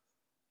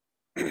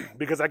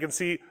 Because I can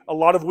see a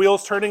lot of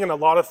wheels turning and a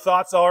lot of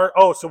thoughts are,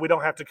 so we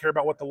don't have to care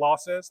about what the law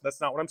says. That's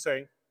not what I'm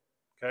saying,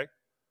 okay?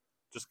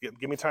 Just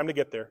give me time to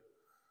get there.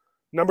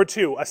 Number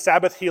 2, a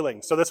Sabbath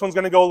healing. So this one's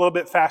going to go a little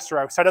bit faster.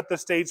 I've set up the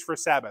stage for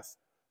Sabbath,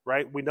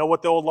 right? We know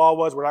what the old law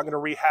was. We're not going to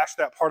rehash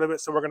that part of it,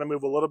 so we're going to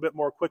move a little bit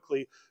more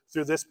quickly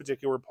through this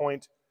particular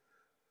point.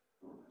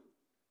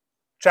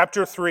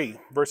 Chapter 3,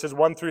 verses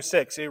 1 through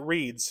 6, it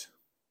reads,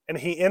 "And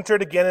he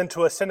entered again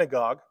into a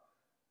synagogue,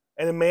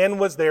 and a man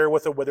was there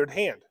with a withered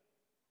hand.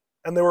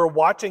 And they were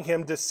watching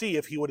him to see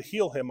if he would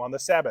heal him on the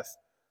Sabbath,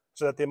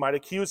 so that they might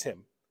accuse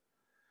him.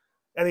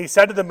 And he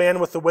said to the man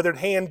with the withered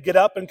hand, 'Get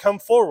up and come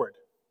forward.'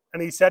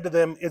 And he said to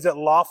them, 'Is it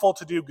lawful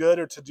to do good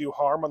or to do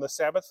harm on the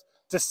Sabbath,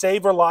 to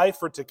save or life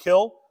or to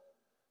kill?'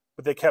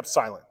 But they kept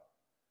silent.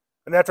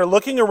 And after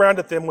looking around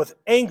at them with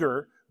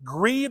anger,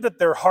 grieved at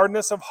their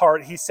hardness of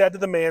heart, he said to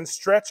the man,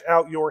 'Stretch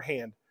out your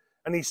hand.'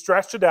 And he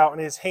stretched it out,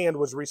 and his hand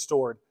was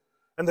restored.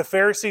 And the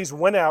Pharisees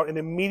went out and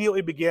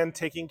immediately began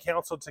taking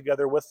counsel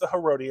together with the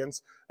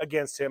Herodians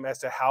against him as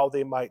to how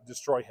they might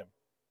destroy him."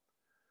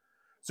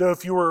 So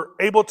if you were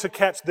able to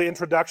catch the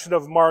introduction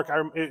of Mark,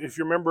 if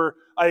you remember,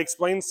 I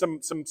explained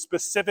some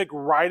specific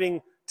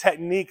writing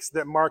techniques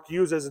that Mark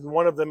uses, and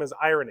one of them is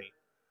irony.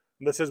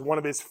 And this is one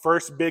of his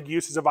first big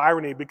uses of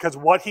irony, because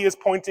what he is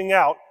pointing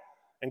out,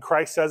 and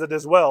Christ says it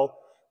as well,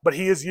 but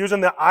he is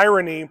using the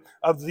irony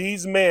of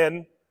these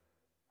men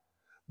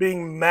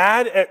being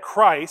mad at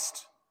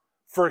Christ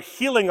for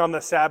healing on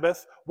the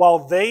Sabbath, while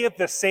they at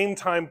the same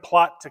time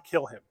plot to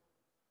kill him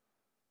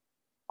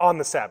on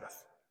the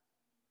Sabbath.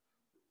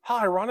 How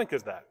ironic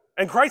is that?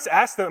 And Christ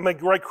asks them,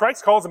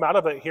 Christ calls them out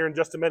of it here in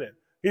just a minute.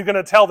 He's going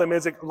to tell them,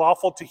 is it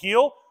lawful to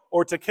heal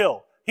or to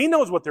kill? He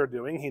knows what they're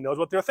doing. He knows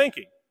what they're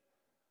thinking.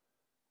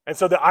 And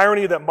so the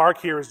irony that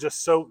Mark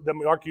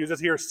uses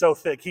here is so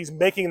thick. He's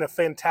making a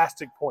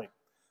fantastic point.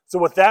 So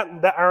with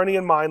that irony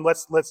in mind,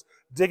 let's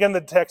dig in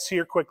the text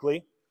here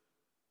quickly.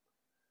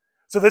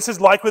 So this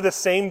is likely the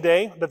same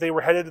day that they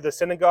were headed to the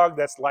synagogue.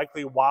 That's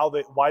likely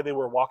why they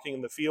were walking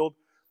in the field.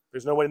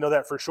 There's no way to know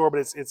that for sure, but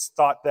it's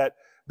thought that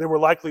they were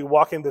likely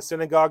walking to the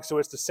synagogue. So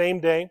it's the same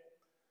day.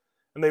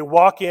 And they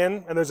walk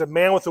in, and there's a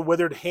man with a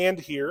withered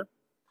hand here.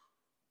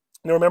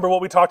 Now remember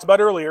what we talked about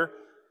earlier.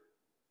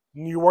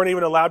 You weren't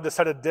even allowed to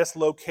set a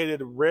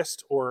dislocated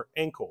wrist or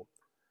ankle.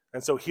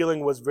 And so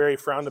healing was very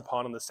frowned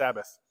upon on the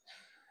Sabbath.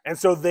 And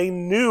so they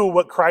knew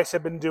what Christ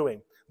had been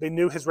doing. They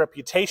knew his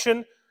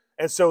reputation.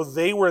 And so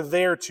they were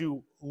there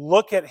to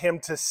look at him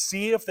to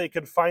see if they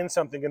could find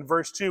something. In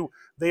verse 2,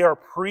 they are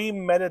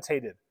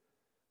premeditated.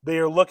 They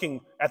are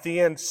looking at the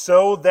end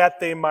so that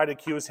they might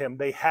accuse him.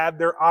 They had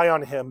their eye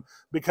on him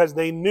because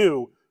they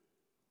knew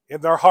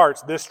in their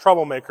hearts this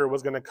troublemaker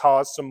was going to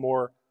cause some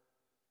more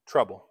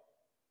trouble.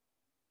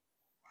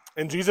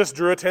 And Jesus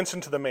drew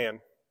attention to the man.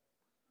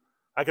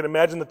 I can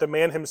imagine that the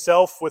man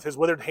himself with his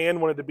withered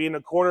hand wanted to be in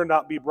a corner,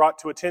 not be brought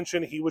to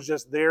attention. He was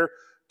just there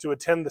to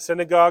attend the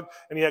synagogue,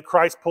 and yet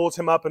Christ pulls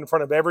him up in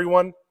front of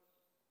everyone.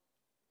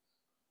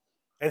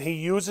 And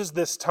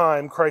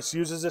Christ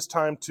uses this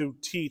time to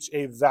teach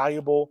a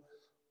valuable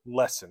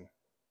lesson.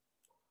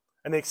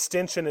 An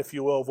extension, if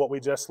you will, of what we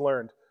just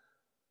learned.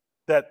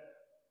 That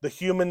the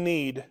human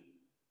need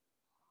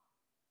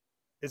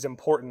is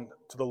important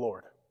to the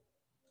Lord.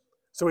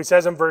 So he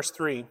says in verse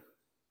 3,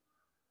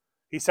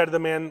 he said to the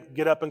man,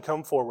 get up and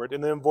come forward.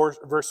 And then in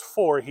verse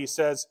 4, he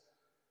says,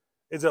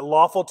 is it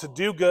lawful to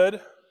do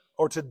good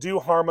or to do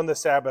harm on the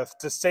Sabbath,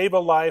 to save a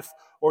life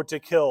or to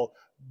kill?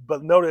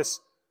 But notice,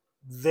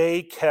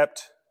 they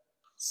kept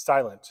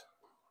silent.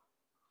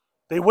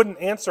 They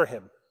wouldn't answer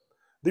him.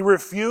 They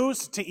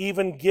refused to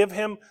even give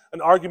him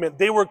an argument.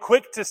 They were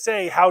quick to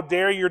say, how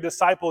dare your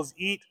disciples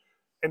eat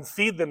and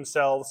feed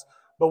themselves?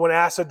 But when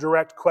asked a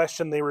direct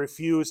question, they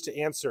refused to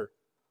answer.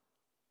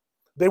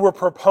 They were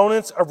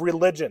proponents of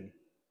religion.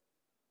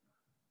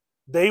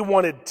 They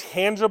wanted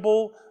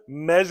tangible,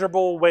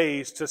 measurable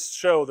ways to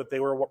show that they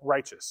were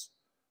righteous.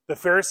 The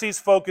Pharisees'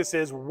 focus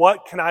is,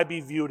 what can I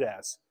be viewed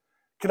as?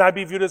 Can I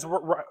be viewed as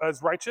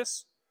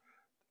righteous?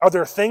 Are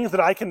there things that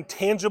I can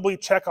tangibly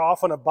check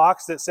off on a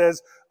box that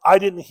says, I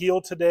didn't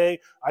heal today,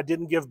 I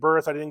didn't give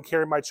birth, I didn't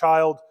carry my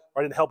child,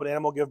 or I didn't help an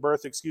animal give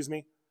birth,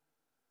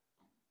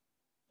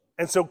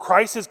 And so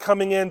Christ is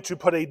coming in to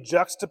put a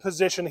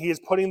juxtaposition. He is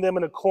putting them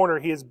in a corner.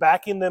 He is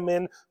backing them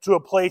in to a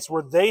place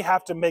where they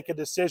have to make a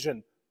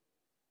decision.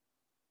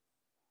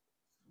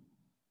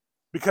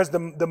 Because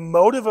the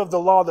motive of the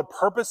law, the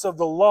purpose of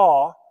the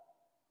law,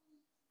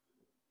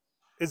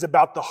 is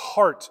about the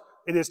heart.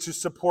 It is to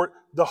support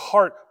the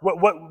heart.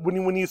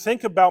 When you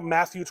think about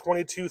Matthew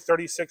 22,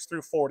 36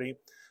 through 40,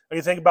 and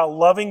you think about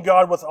loving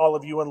God with all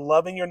of you and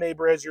loving your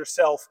neighbor as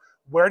yourself,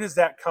 where does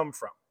that come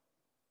from?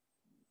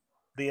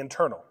 The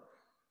internal.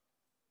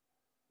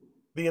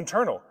 The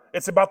internal.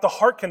 It's about the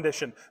heart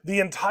condition. The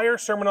entire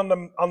Sermon on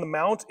the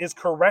Mount is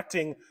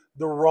correcting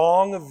the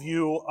wrong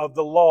view of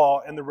the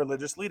law and the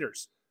religious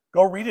leaders.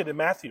 Go read it in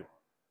Matthew.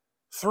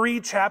 3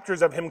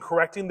 chapters of him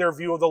correcting their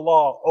view of the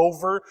law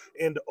over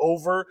and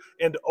over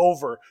and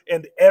over.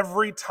 And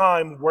every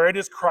time, where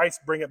does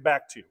Christ bring it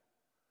back to?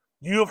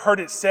 You have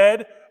heard it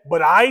said,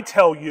 but I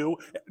tell you,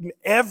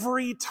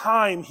 every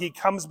time he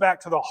comes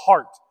back to the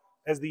heart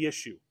as the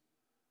issue.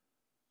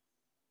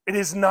 It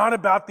is not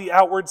about the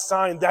outward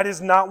sign. That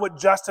is not what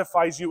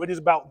justifies you. It is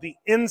about the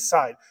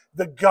inside.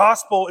 The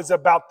gospel is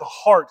about the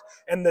heart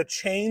and the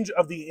change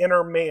of the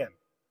inner man.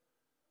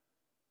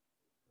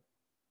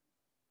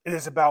 It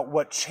is about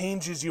what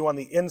changes you on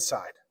the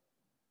inside.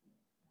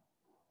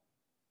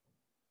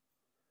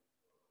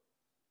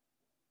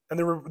 And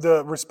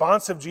the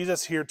response of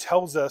Jesus here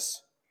tells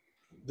us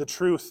the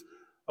truth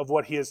of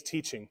what he is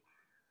teaching.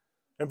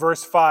 In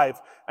verse 5,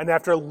 and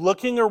after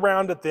looking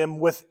around at them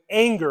with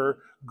anger,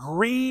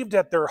 grieved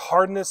at their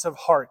hardness of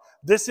heart.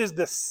 This is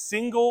the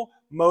single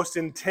most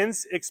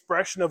intense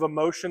expression of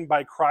emotion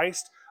by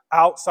Christ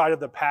outside of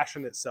the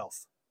passion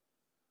itself.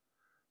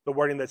 The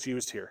wording that's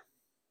used here.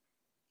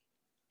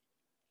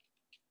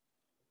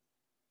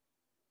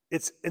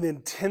 It's an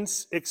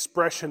intense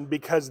expression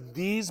because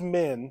these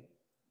men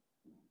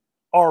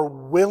are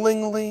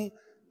willingly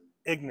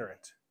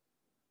ignorant.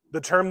 The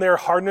term there,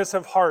 hardness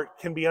of heart,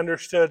 can be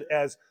understood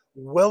as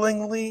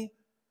willingly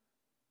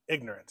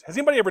ignorant. Has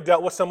anybody ever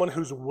dealt with someone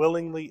who's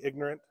willingly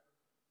ignorant?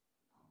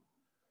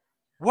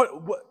 What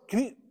can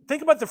you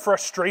think about the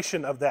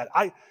frustration of that?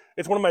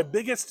 It's one of my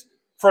biggest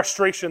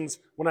frustrations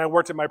when I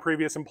worked at my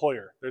previous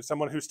employer. There's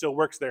someone who still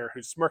works there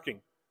who's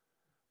smirking.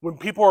 When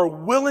people are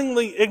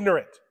willingly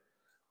ignorant.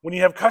 When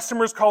you have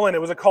customers call in,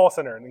 it was a call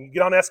center, and you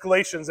get on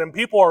escalations, and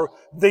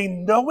they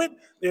know it,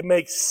 it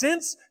makes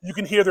sense, you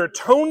can hear their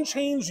tone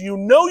change, you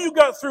know you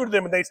got through to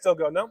them, and they still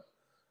go, no,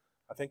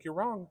 I think you're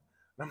wrong.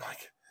 And I'm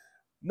like,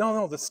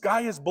 no, the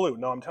sky is blue.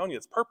 No, I'm telling you,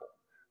 it's purple.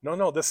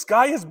 No, the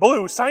sky is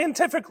blue.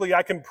 Scientifically,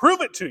 I can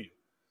prove it to you.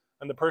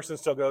 And the person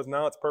still goes,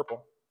 no, it's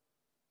purple.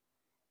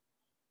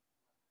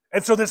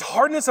 And so this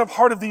hardness of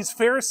heart of these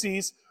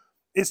Pharisees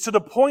is to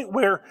the point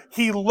where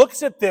he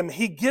looks at them,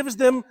 he gives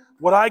them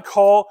what I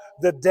call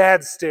the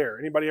dad stare.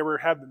 Anybody ever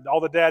have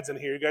all the dads in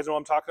here? You guys know what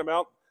I'm talking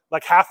about?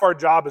 Like half our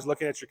job is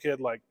looking at your kid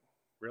like,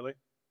 really?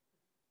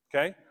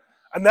 Okay?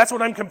 And that's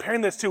what I'm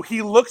comparing this to.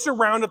 He looks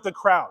around at the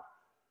crowd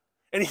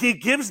and he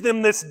gives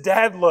them this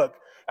dad look.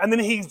 And then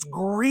he's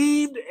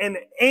grieved and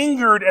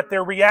angered at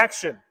their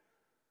reaction.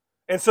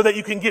 And so that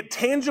you can get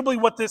tangibly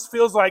what this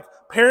feels like,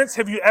 parents,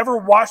 have you ever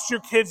watched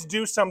your kids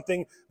do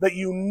something that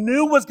you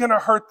knew was going to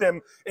hurt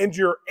them and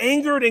you're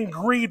angered and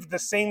grieved at the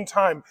same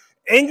time?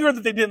 Angered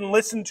that they didn't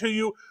listen to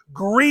you,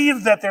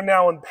 grieved that they're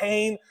now in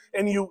pain,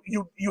 and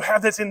you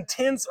have this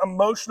intense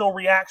emotional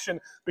reaction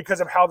because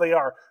of how they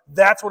are.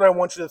 That's what I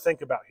want you to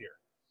think about here.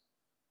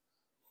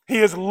 He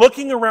is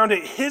looking around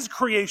at his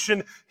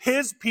creation,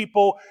 his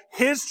people,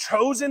 his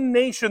chosen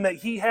nation that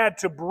he had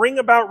to bring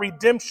about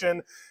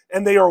redemption,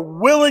 and they are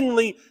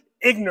willingly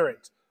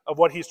ignorant of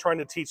what he's trying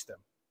to teach them.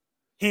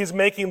 He is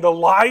making the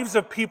lives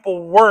of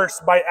people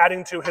worse by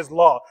adding to his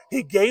law.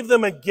 He gave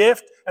them a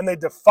gift and they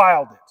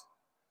defiled it.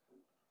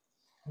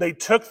 They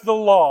took the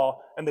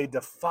law and they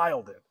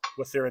defiled it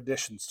with their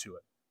additions to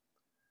it.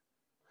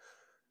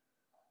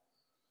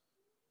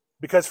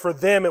 Because for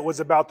them, it was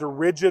about the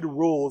rigid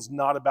rules,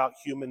 not about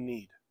human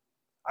need.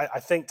 I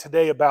think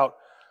today about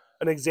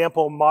an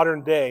example of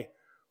modern day.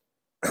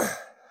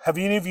 Have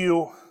any of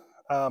you,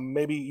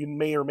 maybe you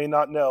may or may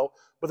not know,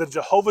 but the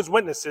Jehovah's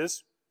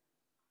Witnesses,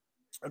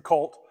 a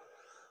cult,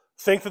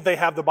 think that they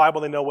have the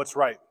Bible, they know what's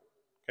right.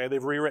 Okay,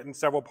 they've rewritten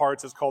several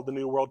parts. It's called the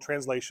New World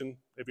Translation.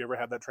 If you ever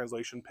had that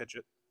translation, pitch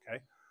it.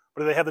 Okay,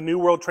 but they have the New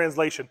World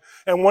Translation.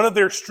 And one of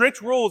their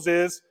strict rules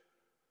is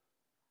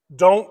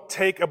don't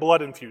take a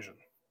blood infusion,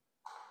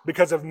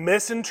 because of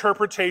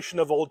misinterpretation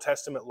of Old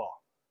Testament law.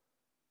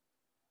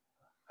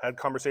 I had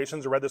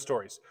conversations, I read the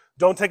stories.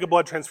 Don't take a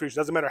blood transfusion.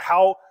 Doesn't matter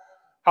how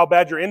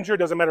bad you're injured,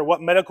 doesn't matter what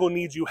medical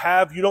needs you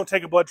have, you don't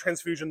take a blood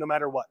transfusion no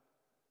matter what.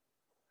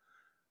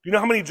 Do you know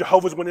how many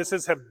Jehovah's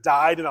Witnesses have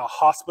died in a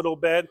hospital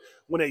bed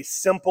when a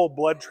simple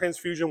blood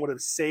transfusion would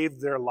have saved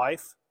their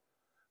life?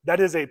 That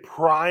is a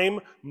prime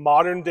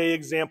modern day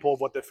example of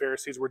what the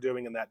Pharisees were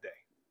doing in that day.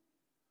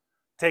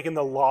 Taking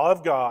the law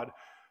of God,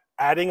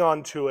 adding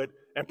on to it,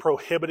 and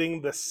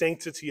prohibiting the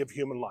sanctity of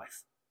human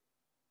life.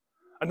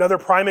 Another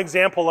prime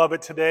example of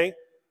it today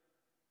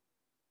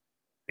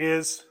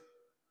is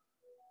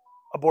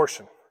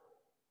abortion.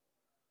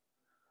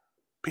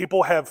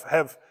 People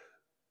have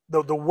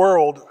the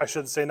world, I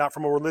should say, not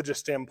from a religious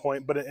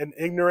standpoint, but an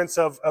ignorance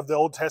of the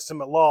Old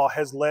Testament law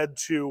has led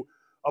to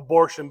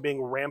abortion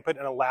being rampant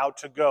and allowed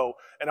to go.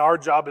 And our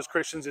job as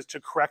Christians is to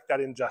correct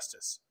that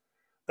injustice.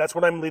 That's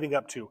what I'm leading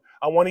up to.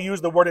 I want to use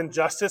the word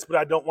injustice, but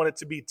I don't want it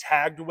to be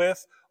tagged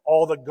with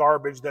all the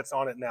garbage that's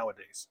on it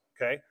nowadays,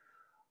 okay?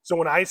 So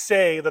when I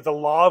say that the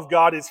law of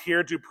God is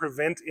here to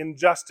prevent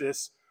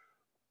injustice,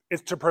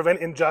 it's to prevent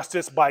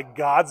injustice by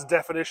God's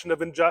definition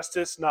of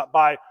injustice, not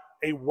by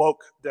a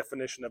woke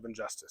definition of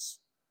injustice,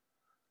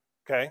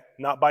 okay?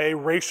 Not by a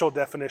racial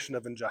definition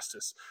of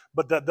injustice.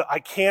 But I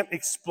can't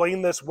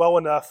explain this well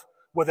enough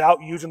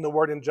without using the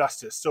word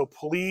injustice. So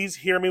please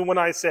hear me when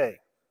I say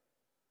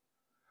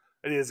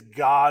it is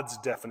God's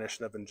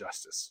definition of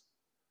injustice.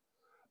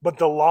 But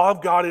the law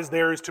of God is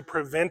there is to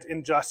prevent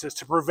injustice,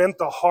 to prevent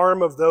the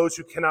harm of those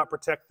who cannot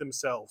protect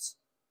themselves,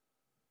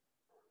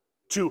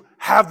 to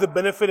have the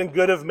benefit and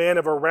good of man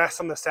of a rest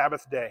on the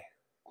Sabbath day,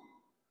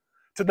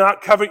 to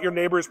not covet your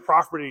neighbor's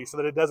property so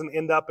that it doesn't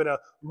end up in a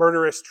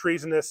murderous,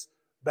 treasonous,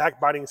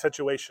 backbiting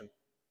situation.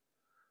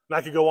 And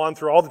I could go on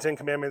through all the 10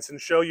 Commandments and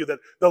show you that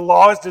the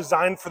law is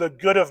designed for the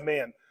good of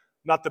man,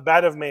 not the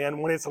bad of man,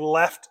 when it's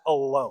left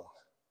alone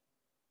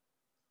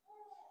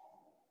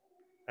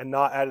and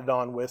not added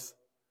on with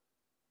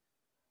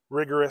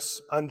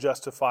rigorous,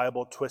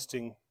 unjustifiable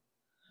twisting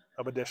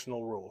of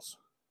additional rules.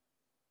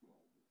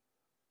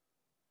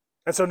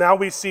 And so now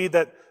we see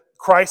that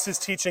Christ is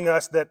teaching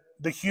us that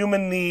the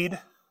human need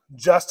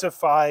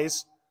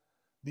justifies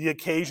the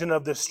occasion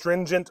of the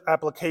stringent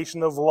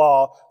application of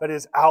law that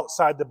is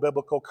outside the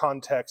biblical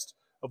context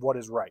of what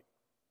is right.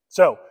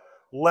 So,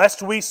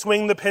 lest we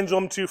swing the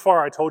pendulum too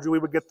far, I told you we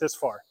would get this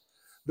far.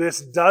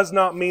 This does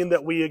not mean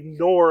that we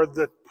ignore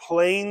the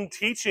plain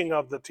teaching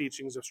of the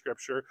teachings of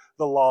Scripture,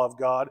 the law of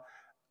God,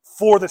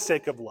 for the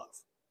sake of love.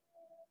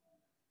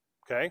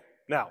 Okay?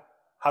 Now,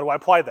 how do I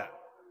apply that?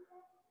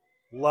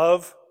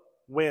 Love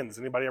wins.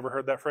 Anybody ever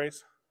heard that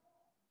phrase?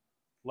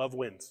 Love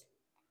wins.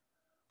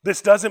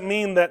 This doesn't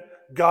mean that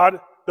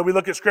we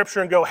look at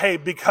Scripture and go, hey,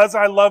 because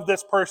I love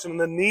this person and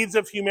the needs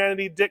of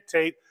humanity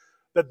dictate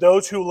that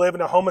those who live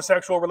in a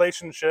homosexual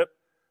relationship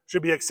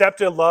should be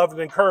accepted, loved,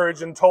 and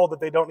encouraged and told that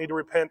they don't need to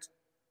repent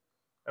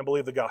and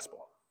believe the gospel.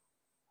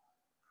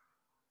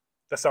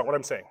 That's not what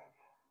I'm saying.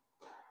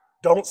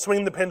 Don't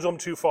swing the pendulum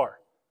too far.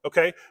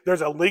 Okay?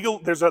 There's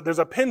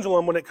a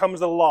pendulum when it comes to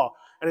the law,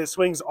 and it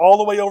swings all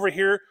the way over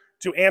here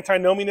to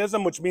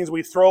antinomianism, which means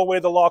we throw away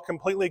the law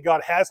completely.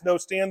 God has no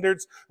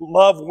standards.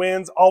 Love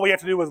wins. All we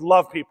have to do is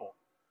love people.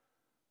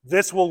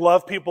 This will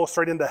love people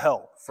straight into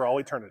hell for all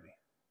eternity.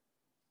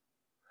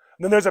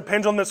 And then there's a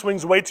pendulum that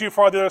swings way too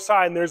far the other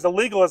side, and there's the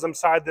legalism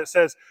side that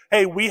says,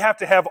 hey, we have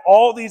to have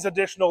all these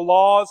additional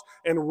laws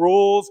and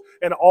rules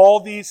and all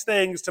these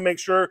things to make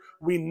sure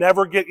we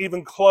never get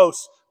even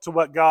close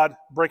to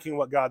breaking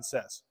what God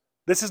says.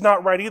 This is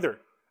not right either.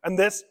 And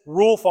this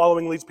rule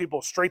following leads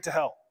people straight to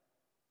hell.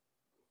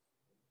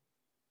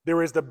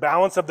 There is the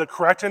balance of the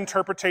correct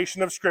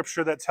interpretation of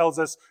Scripture that tells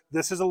us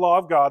this is a law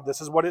of God,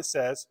 this is what it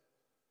says,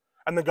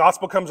 and the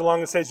gospel comes along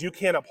and says you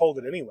can't uphold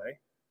it anyway.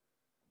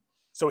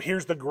 So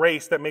here's the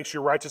grace that makes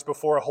you righteous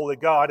before a holy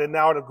God, and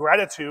now out of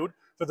gratitude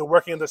for the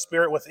working of the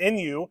Spirit within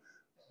you,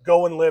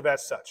 go and live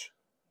as such.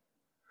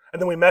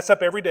 And then we mess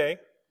up every day,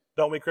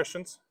 don't we,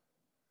 Christians?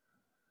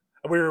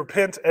 And we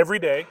repent every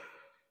day,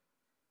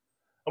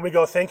 and we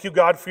go, thank you,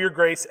 God, for your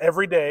grace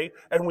every day,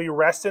 and we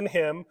rest in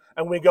Him,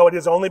 and we go, it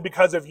is only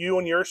because of you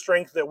and your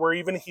strength that we're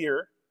even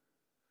here.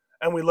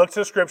 And we look to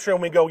the Scripture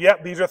and we go,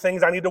 yep, these are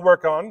things I need to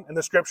work on. And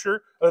the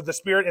Scripture, the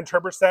Spirit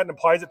interprets that and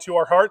applies it to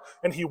our heart,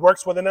 and He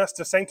works within us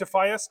to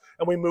sanctify us,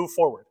 and we move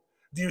forward.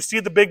 Do you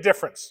see the big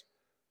difference?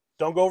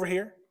 Don't go over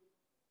here.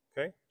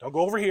 Okay? Don't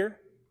go over here.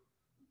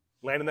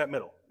 Land in that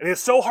middle. And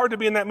it's so hard to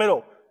be in that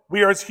middle.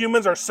 We as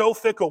humans are so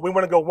fickle. We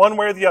want to go one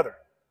way or the other.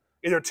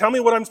 Either tell me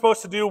what I'm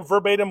supposed to do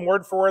verbatim,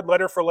 word for word,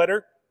 letter for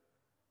letter,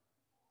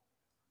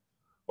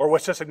 or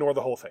let's just ignore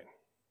the whole thing.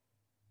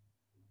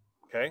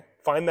 Okay?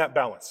 Find that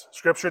balance.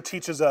 Scripture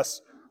teaches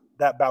us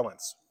that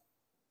balance.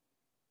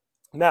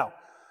 Now,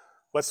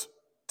 let's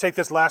take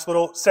this last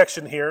little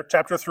section here,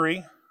 chapter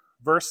 3,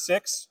 verse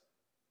 6.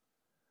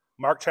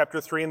 Mark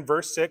chapter 3 and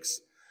verse 6.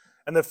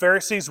 And the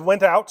Pharisees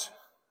went out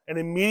and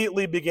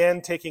immediately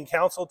began taking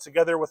counsel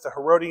together with the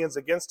Herodians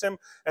against him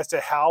as to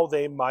how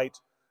they might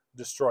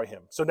destroy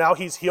him. So now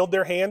he's healed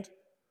their hand.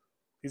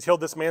 He's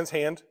healed this man's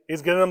hand.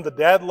 He's given him the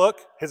dad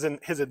look. His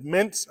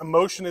immense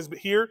emotion is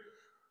here.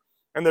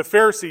 And the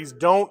Pharisees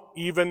don't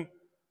even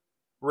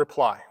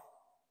reply.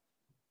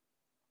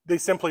 They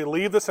simply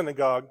leave the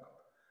synagogue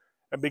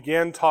and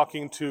begin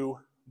talking to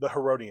the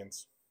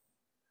Herodians.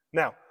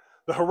 Now,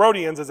 the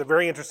Herodians is a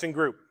very interesting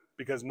group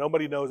because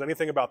nobody knows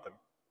anything about them.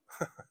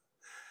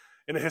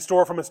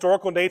 From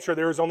historical nature,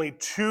 there is only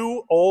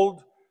 2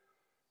 old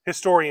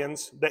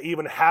historians that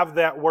even have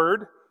that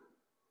word,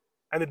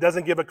 and it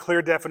doesn't give a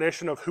clear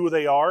definition of who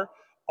they are.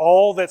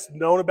 All that's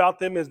known about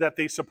them is that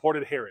they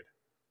supported Herod.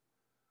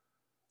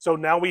 So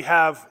now we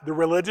have the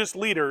religious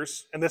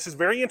leaders, and this is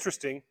very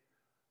interesting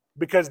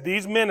because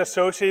these men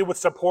associated with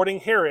supporting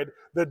Herod,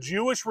 the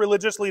Jewish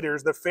religious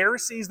leaders, the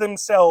Pharisees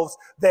themselves,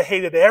 that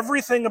hated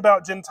everything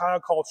about Gentile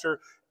culture,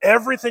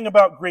 everything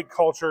about Greek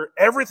culture,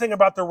 everything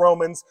about the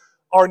Romans,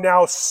 are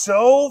now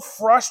so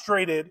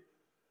frustrated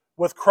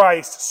with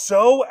Christ,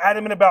 so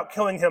adamant about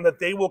killing him that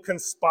they will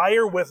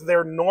conspire with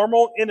their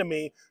normal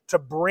enemy to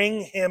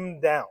bring him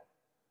down.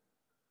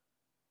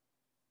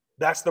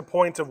 That's the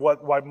point of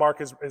why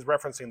Mark is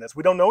referencing this.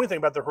 We don't know anything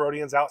about the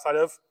Herodians outside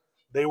of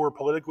they were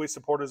politically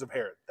supporters of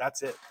Herod.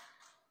 That's it.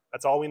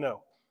 That's all we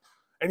know.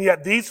 And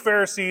yet these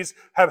Pharisees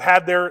have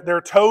had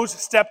their toes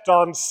stepped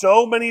on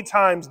so many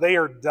times, they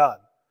are done.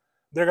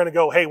 They're going to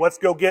go, hey, let's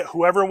go get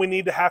whoever we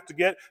need to have to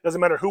get. Doesn't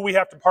matter who we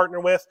have to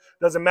partner with.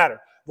 Doesn't matter.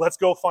 Let's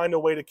go find a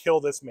way to kill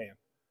this man.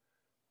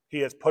 He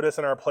has put us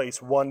in our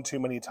place one too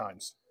many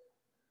times.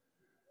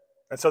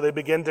 And so they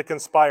begin to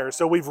conspire.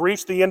 So we've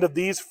reached the end of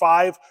these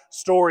 5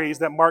 stories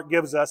that Mark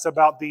gives us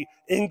about the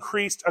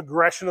increased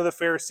aggression of the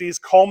Pharisees,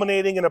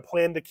 culminating in a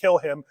plan to kill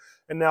him.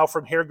 And now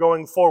from here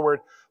going forward,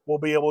 we'll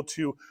be able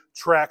to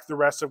track the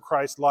rest of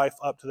Christ's life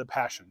up to the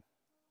Passion.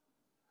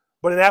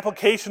 But in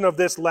application of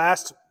this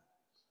last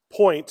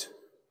point,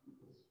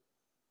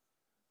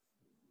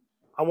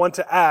 I want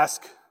to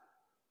ask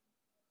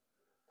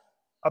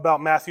about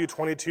Matthew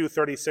 22,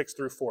 36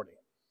 through 40.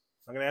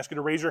 I'm going to ask you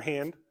to raise your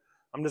hand.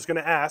 I'm just going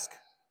to ask,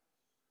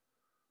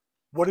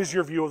 what is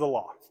your view of the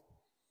law?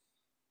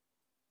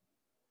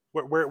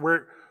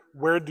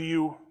 Where do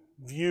you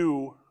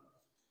view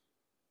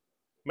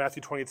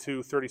Matthew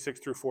 22, 36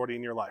 through 40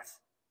 in your life?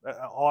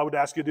 All I would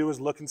ask you to do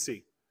is look and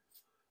see.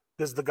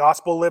 Does the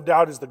gospel lived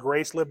out? Is the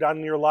grace lived out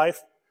in your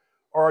life?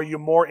 Or are you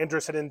more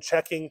interested in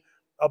checking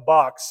a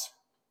box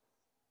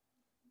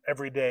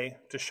every day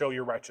to show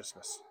your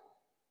righteousness?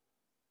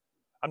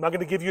 I'm not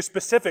going to give you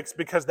specifics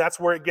because that's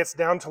where it gets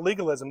down to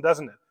legalism,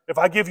 doesn't it? If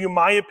I give you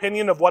my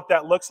opinion of what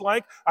that looks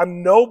like,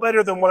 I'm no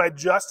better than what I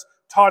just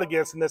taught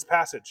against in this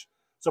passage.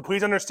 So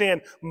please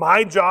understand,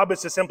 my job is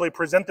to simply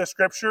present the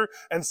Scripture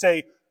and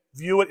say,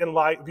 view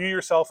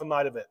yourself in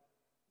light of it.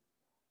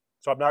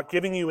 So I'm not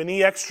giving you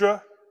any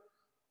extra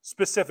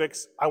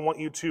specifics. I want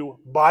you to,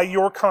 by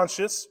your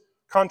conscience,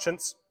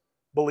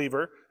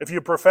 believer, if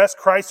you profess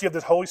Christ, you have the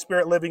Holy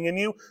Spirit living in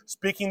you,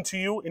 speaking to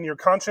you in your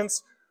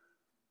conscience,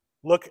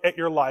 look at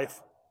your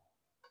life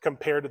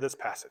compared to this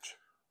passage.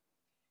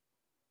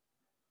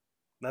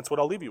 And that's what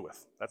I'll leave you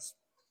with. That's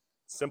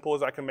simple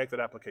as I can make that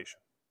application.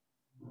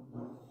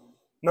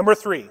 Number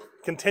 3,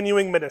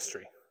 continuing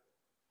ministry.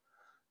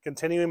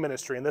 Continuing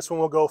ministry, and this one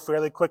will go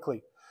fairly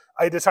quickly.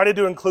 I decided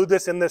to include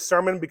this in this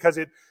sermon because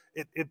it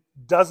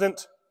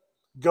doesn't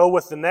go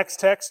with the next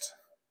text,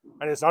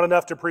 and it's not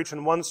enough to preach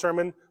in one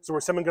sermon, so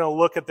we're simply going to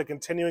look at the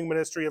continuing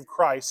ministry of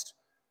Christ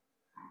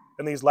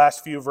in these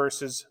last few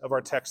verses of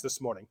our text this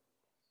morning.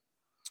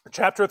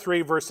 Chapter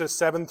 3, verses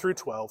 7 through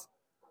 12.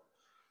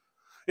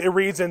 It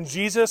reads, "And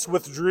Jesus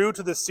withdrew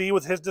to the sea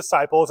with his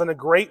disciples, and a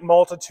great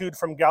multitude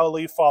from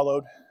Galilee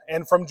followed,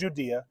 and from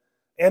Judea,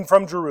 and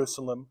from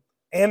Jerusalem,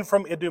 and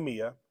from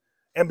Idumea,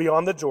 and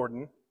beyond the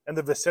Jordan, and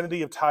the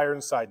vicinity of Tyre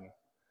and Sidon.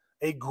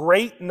 A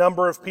great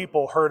number of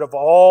people heard of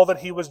all that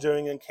he was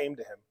doing and came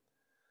to him.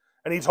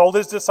 And he told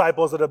his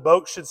disciples that a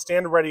boat should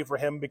stand ready for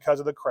him because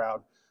of the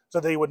crowd, so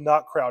they would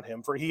not crowd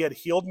him. For he had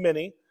healed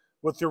many,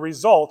 with the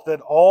result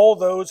that all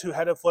those who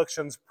had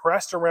afflictions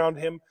pressed around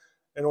him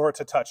in order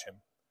to touch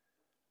him.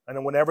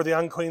 And whenever the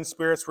unclean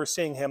spirits were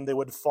seeing him, they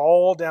would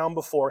fall down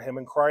before him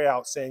and cry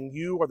out, saying,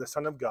 'You are the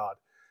Son of God.'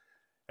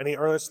 And he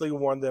earnestly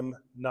warned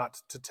them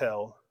not to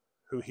tell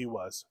who he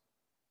was."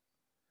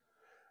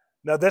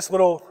 Now this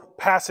little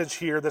passage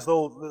here, this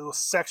little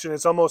section,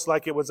 it's almost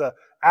like it was an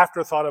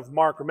afterthought of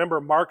Mark.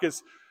 Remember, Mark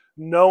is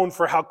known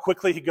for how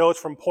quickly he goes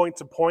from point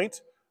to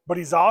point, but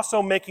he's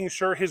also making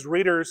sure his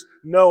readers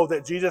know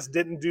that Jesus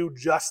didn't do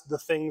just the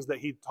things that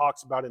he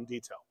talks about in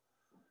detail.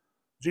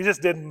 Jesus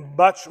did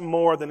much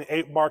more than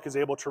Mark is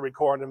able to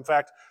record. In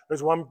fact,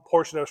 there's one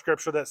portion of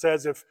Scripture that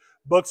says if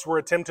books were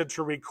attempted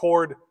to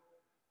record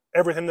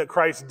everything that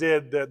Christ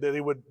did, that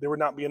there would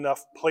not be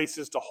enough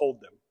places to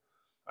hold them.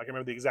 I can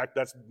remember the exact,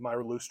 that's my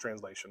loose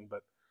translation.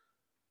 But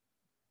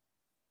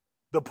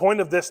the point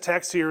of this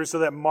text here is so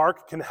that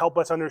Mark can help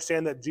us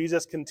understand that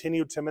Jesus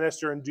continued to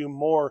minister and do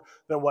more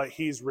than what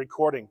he's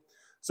recording.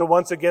 So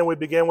once again, we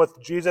begin with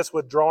Jesus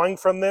withdrawing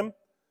from them.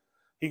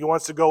 He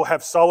wants to go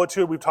have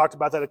solitude. We've talked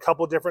about that a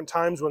couple different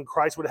times when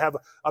Christ would have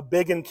a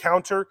big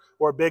encounter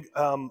or a big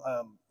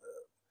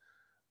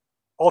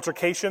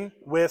altercation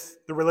with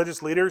the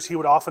religious leaders. He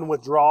would often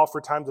withdraw for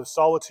times of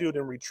solitude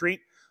and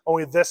retreat.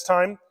 Only this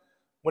time,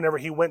 whenever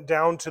he went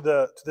down to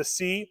the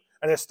sea,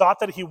 and it's thought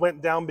that he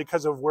went down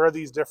because of where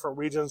these different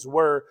regions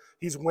were.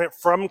 He went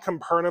from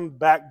Capernaum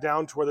back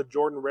down to where the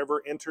Jordan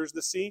River enters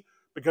the sea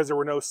because there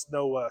were no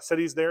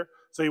cities there.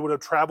 So he would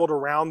have traveled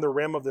around the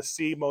rim of the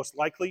sea most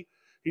likely.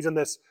 He's in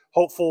this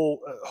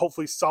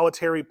hopefully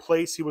solitary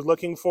place he was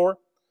looking for.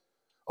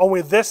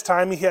 Only this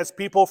time he has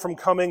people from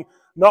coming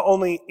not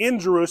only in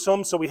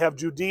Jerusalem, so we have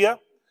Judea,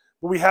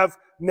 but we have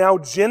now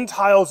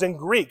Gentiles and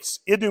Greeks.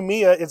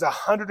 Idumea is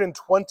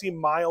 120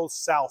 miles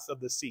south of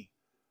the sea.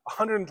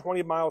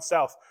 120 miles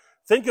south.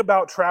 Think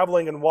about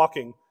traveling and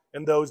walking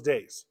in those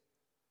days.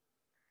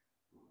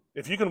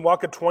 If you can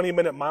walk a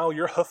 20-minute mile,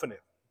 you're hoofing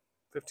it.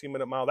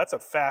 15-minute mile, that's a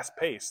fast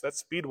pace. That's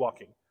speed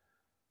walking.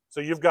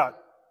 So you've got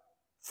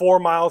 4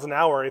 miles an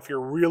hour if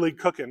you're really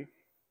cooking.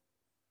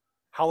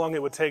 How long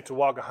it would take to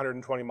walk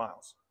 120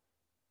 miles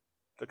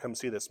to come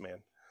see this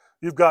man.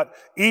 You've got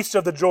east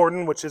of the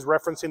Jordan, which is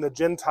referencing the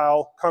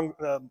Gentile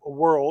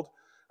world,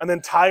 and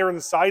then Tyre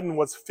and Sidon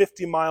was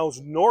 50 miles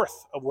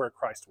north of where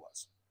Christ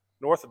was,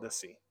 north of the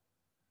sea.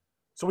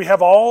 So we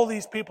have all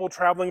these people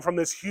traveling from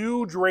this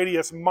huge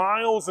radius,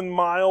 miles and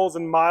miles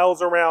and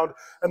miles around,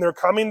 and they're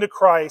coming to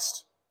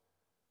Christ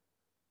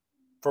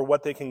for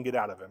what they can get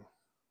out of him.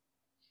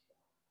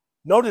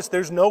 Notice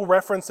there's no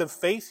reference of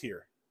faith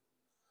here.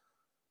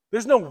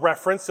 There's no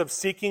reference of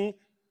seeking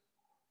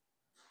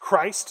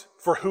Christ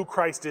for who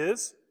Christ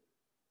is.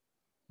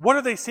 What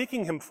are they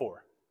seeking him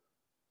for?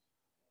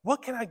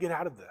 What can I get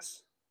out of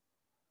this?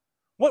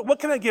 What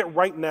can I get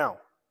right now?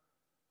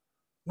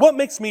 What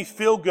makes me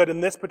feel good in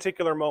this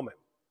particular moment?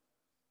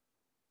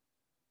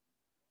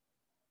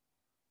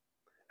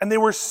 And they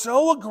were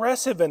so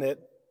aggressive in it,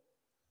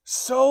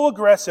 so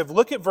aggressive.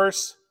 Look at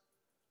verse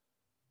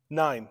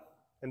 9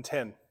 and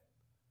 10.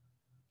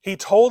 He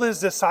told his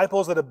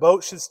disciples that a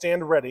boat should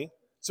stand ready.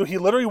 So he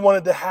literally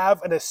wanted to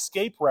have an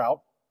escape route.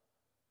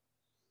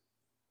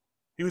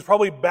 He was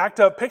probably backed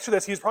up. Picture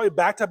this. He was probably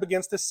backed up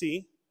against the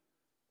sea.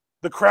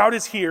 The crowd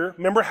is here.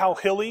 Remember how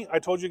hilly? I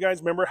told you guys,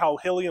 remember how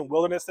hilly and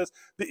wilderness this?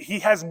 He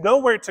has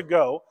nowhere to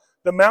go.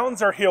 The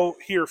mountains are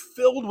here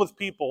filled with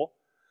people.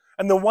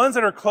 And the ones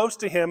that are close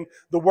to him,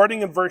 the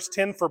wording in verse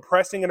 10 for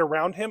pressing in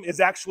around him is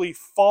actually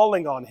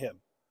falling on him.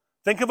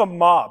 Think of a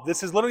mob.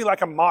 This is literally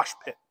like a mosh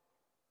pit.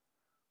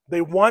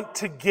 They want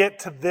to get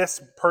to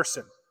this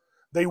person.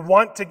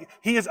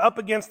 He is up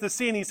against the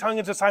sea and he's telling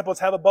his disciples,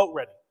 have a boat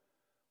ready.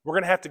 We're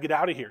going to have to get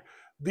out of here.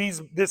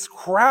 This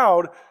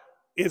crowd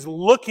is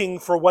looking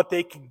for what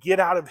they can get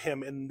out of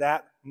him in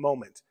that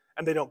moment.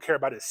 And they don't care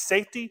about his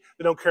safety.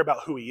 They don't care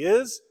about who he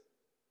is.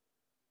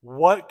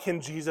 What can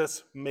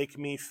Jesus make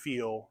me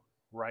feel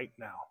right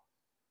now?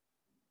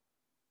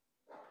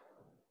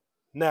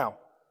 Now,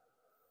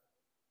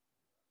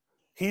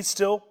 he's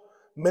still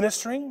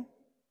ministering.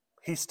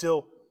 He's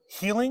still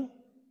healing.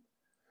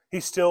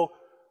 He's still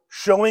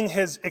showing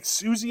his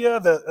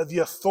exousia, the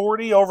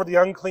authority over the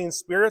unclean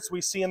spirits we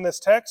see in this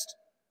text.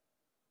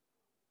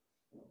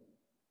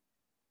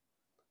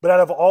 But out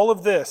of all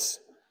of this,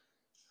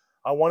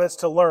 I want us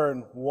to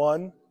learn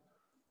one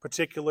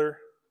particular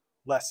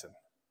lesson.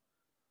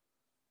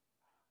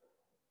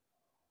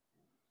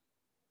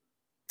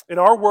 In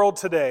our world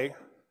today,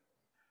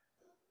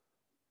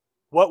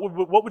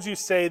 what would you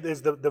say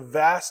is the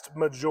vast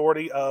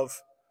majority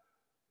of,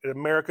 in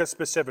America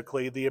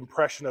specifically, the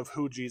impression of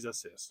who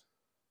Jesus is?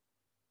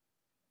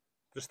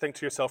 Just think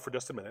to yourself for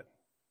just a minute.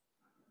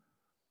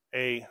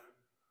 A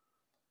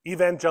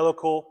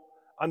evangelical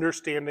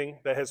understanding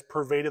that has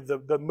pervaded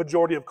the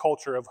majority of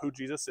culture of who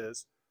Jesus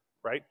is,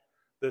 right?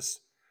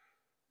 This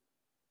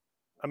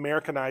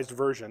Americanized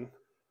version.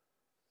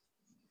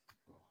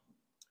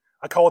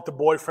 I call it the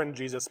boyfriend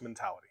Jesus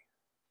mentality.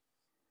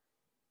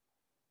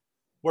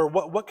 Where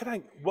what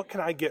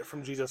can I get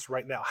from Jesus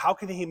right now? How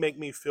can he make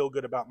me feel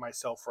good about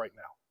myself right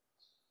now?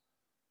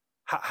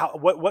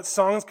 What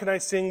songs can I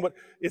sing? What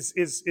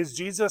is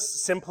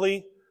Jesus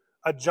simply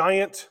a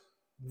giant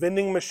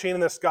vending machine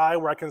in the sky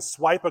where I can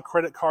swipe a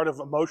credit card of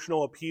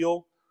emotional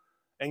appeal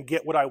and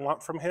get what I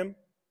want from him?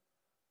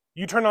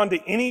 You turn on to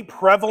any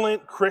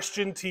prevalent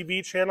Christian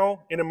TV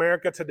channel in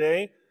America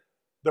today,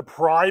 the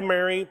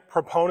primary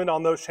proponent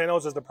on those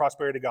channels is the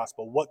prosperity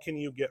gospel. What can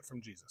you get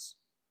from Jesus?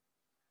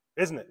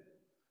 Isn't it?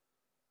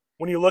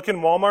 When you look in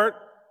Walmart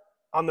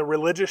on the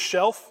religious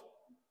shelf,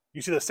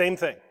 you see the same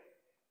thing.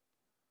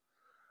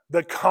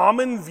 The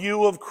common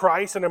view of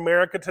Christ in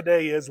America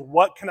today is,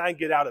 what can I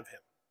get out of him?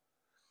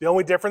 The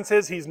only difference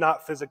is he's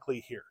not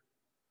physically here.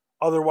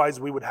 Otherwise,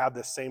 we would have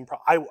this same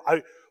problem.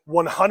 I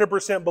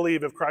 100%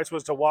 believe if Christ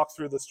was to walk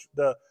through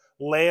the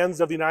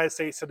lands of the United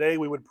States today,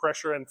 we would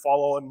pressure and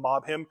follow and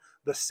mob him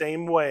the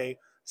same way,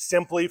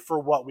 simply for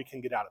what we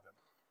can get out of him.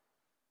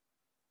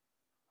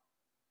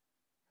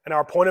 And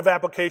our point of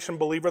application,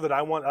 believer, that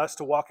I want us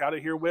to walk out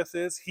of here with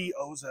is, he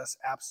owes us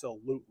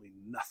absolutely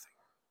nothing.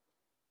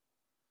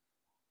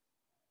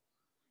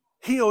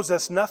 He owes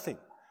us nothing.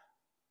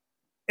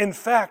 In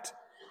fact,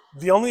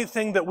 the only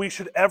thing that we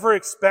should ever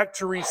expect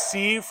to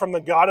receive from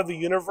the God of the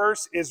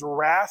universe is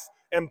wrath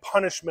and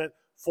punishment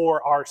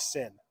for our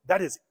sin.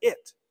 That is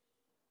it.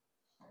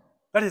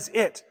 That is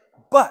it.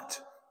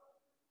 But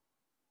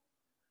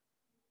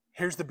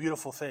here's the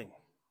beautiful thing.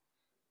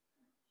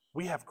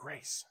 We have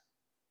grace.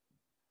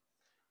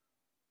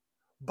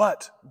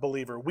 But,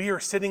 believer, we are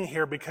sitting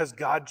here because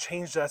God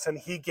changed us and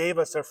he gave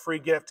us a free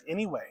gift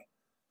anyway.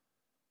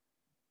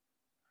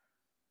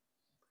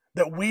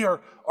 That we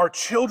are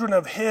children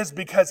of his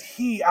because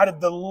he, out of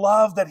the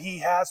love that he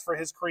has for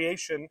his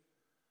creation,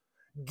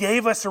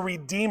 gave us a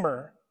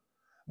Redeemer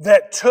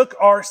that took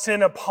our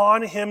sin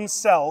upon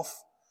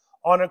himself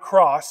on a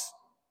cross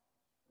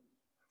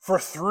for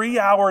 3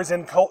 hours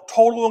in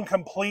total and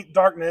complete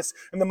darkness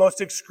and the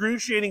most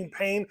excruciating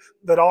pain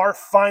that our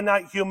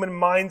finite human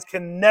minds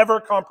can never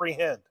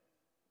comprehend.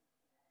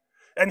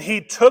 And he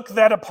took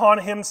that upon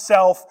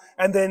himself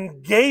and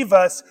then gave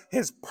us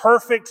his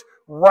perfect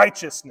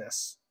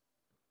righteousness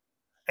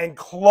and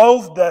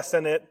clothed us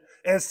in it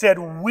and said,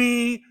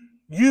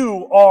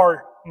 you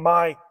are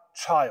my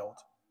child.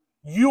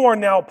 You are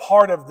now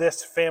part of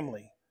this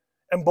family.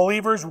 And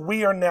believers,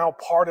 we are now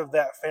part of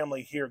that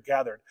family here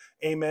gathered.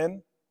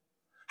 Amen?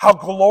 How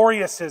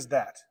glorious is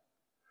that?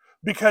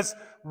 Because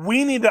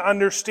we need to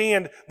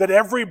understand that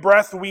every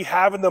breath we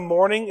have in the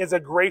morning is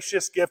a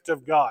gracious gift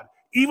of God,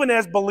 even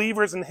as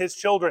believers and his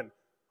children.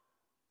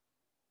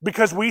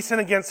 Because we sin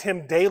against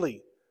him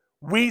daily.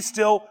 We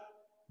still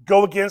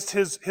go against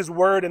his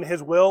word and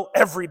his will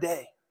every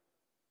day.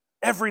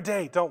 Every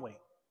day, don't we?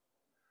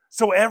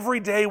 So every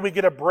day we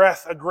get a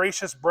breath, a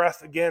gracious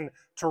breath again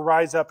to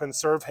rise up and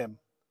serve him.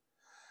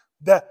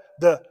 The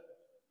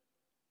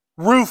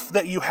roof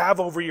that you have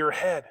over your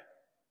head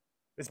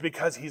is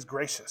because he's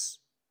gracious.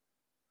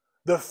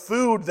 The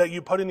food that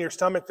you put in your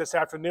stomach this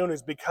afternoon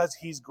is because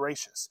he's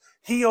gracious.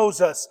 He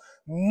owes us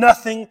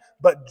nothing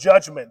but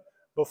judgment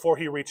before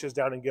he reaches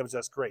down and gives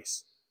us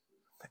grace.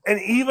 And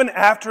even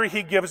after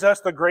he gives us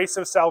the grace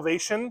of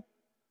salvation,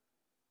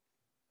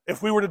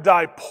 if we were to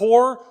die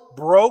poor,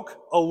 broke,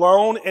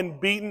 alone, and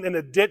beaten in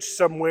a ditch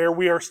somewhere,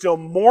 we are still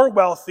more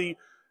wealthy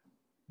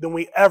than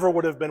we ever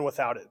would have been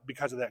without it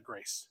because of that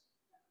grace.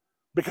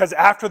 Because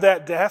after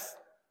that death,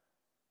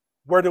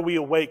 where do we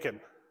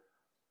awaken?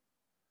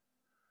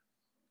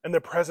 In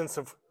the presence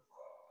of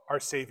our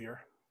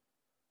Savior,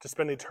 to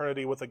spend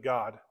eternity with a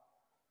God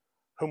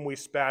whom we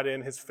spat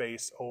in his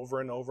face over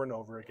and over and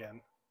over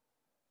again.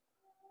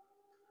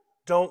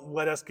 Don't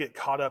let us get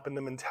caught up in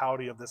the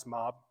mentality of this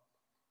mob,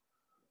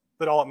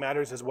 that all that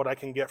matters is what I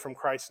can get from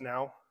Christ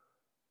now,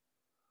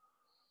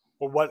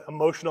 or what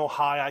emotional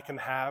high I can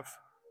have.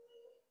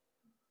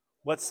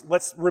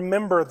 Let's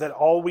remember that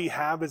all we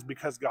have is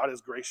because God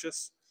is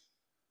gracious,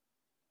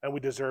 and we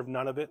deserve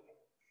none of it.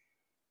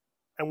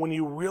 And when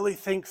you really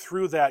think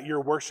through that, your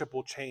worship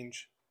will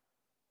change.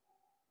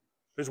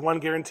 There's one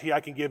guarantee I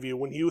can give you.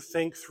 When you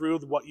think through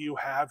what you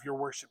have, your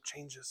worship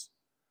changes.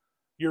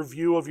 Your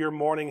view of your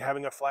morning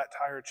having a flat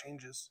tire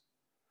changes.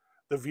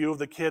 The view of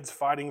the kids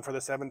fighting for the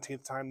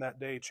 17th time that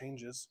day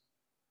changes.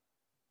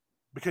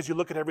 Because you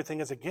look at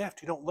everything as a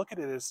gift. You don't look at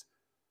it as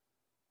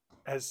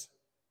as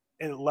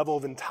in a level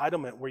of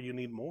entitlement where you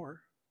need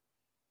more.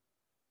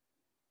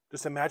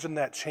 Just imagine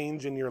that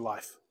change in your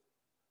life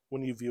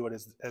when you view it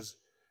as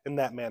in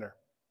that manner.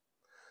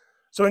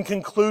 So in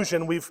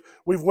conclusion, we've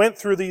went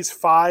through these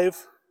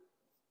 5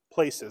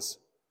 places,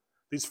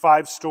 these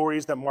 5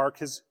 stories that Mark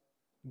has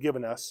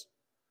given us.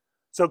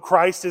 So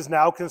Christ is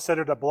now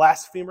considered a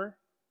blasphemer,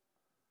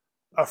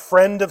 a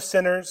friend of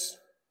sinners,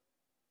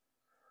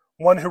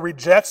 one who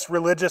rejects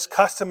religious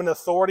custom and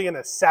authority, and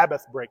a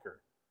Sabbath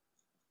breaker.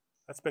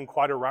 That's been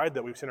quite a ride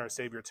that we've seen our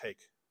Savior take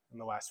in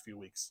the last few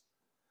weeks.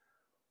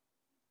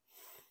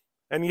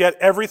 And yet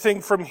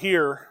everything from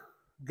here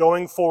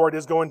going forward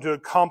is going to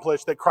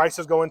accomplish, that Christ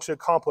is going to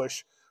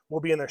accomplish,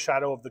 will be in the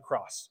shadow of the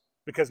cross.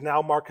 Because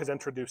now Mark has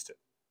introduced it.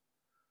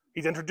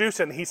 He's introduced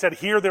it, and he said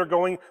here they're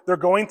going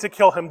to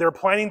kill him. They're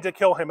planning to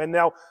kill him. And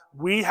now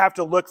we have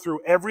to look through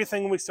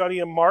everything we study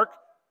in Mark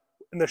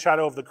in the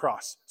shadow of the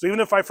cross. So even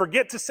if I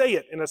forget to say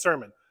it in a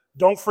sermon,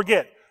 don't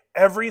forget,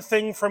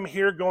 everything from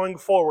here going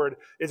forward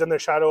is in the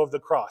shadow of the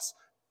cross.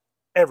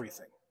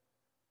 Everything.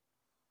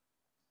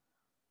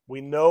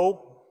 We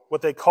know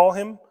what they call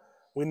him.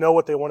 We know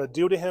what they want to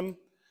do to him.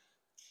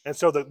 And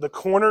so the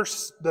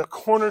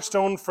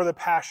cornerstone for the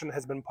passion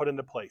has been put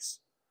into place.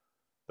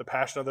 The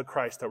passion of the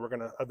Christ that we're going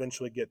to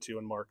eventually get to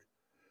in Mark.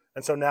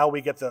 And so now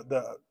we get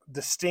the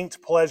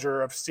distinct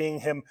pleasure of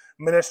seeing him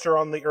minister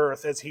on the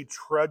earth as he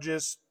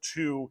trudges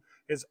to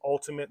his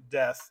ultimate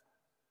death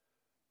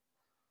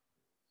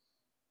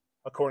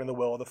according to the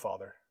will of the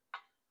Father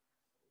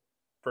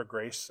for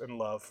grace and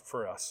love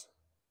for us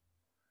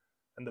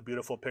and the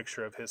beautiful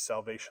picture of his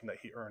salvation that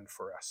he earned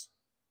for us.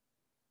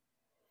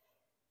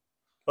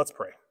 Let's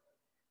pray.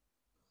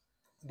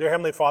 Dear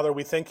Heavenly Father,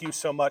 we thank you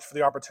so much for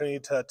the opportunity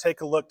to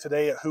take a look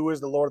today at who is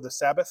the Lord of the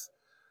Sabbath,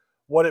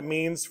 what it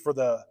means for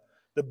the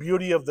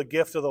beauty of the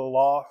gift of the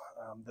law,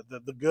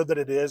 the good that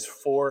it is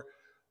for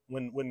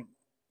when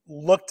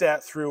looked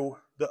at through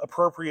the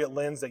appropriate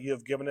lens that you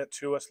have given it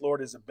to us,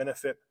 Lord, is a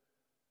benefit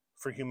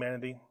for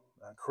humanity,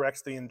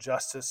 corrects the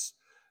injustice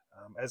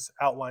as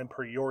outlined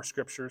per your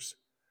scriptures.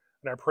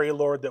 And I pray,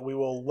 Lord, that we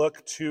will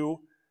look to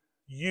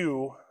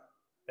you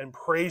and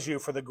praise you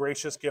for the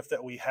gracious gift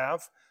that we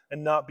have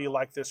and not be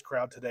like this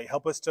crowd today.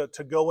 Help us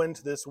to go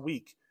into this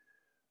week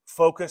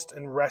focused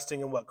and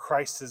resting in what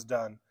Christ has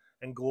done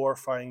and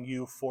glorifying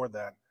you for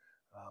that,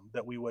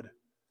 that we would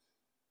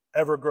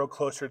ever grow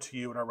closer to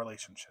you in our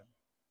relationship.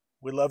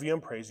 We love you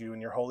and praise you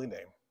in your holy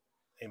name.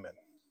 Amen.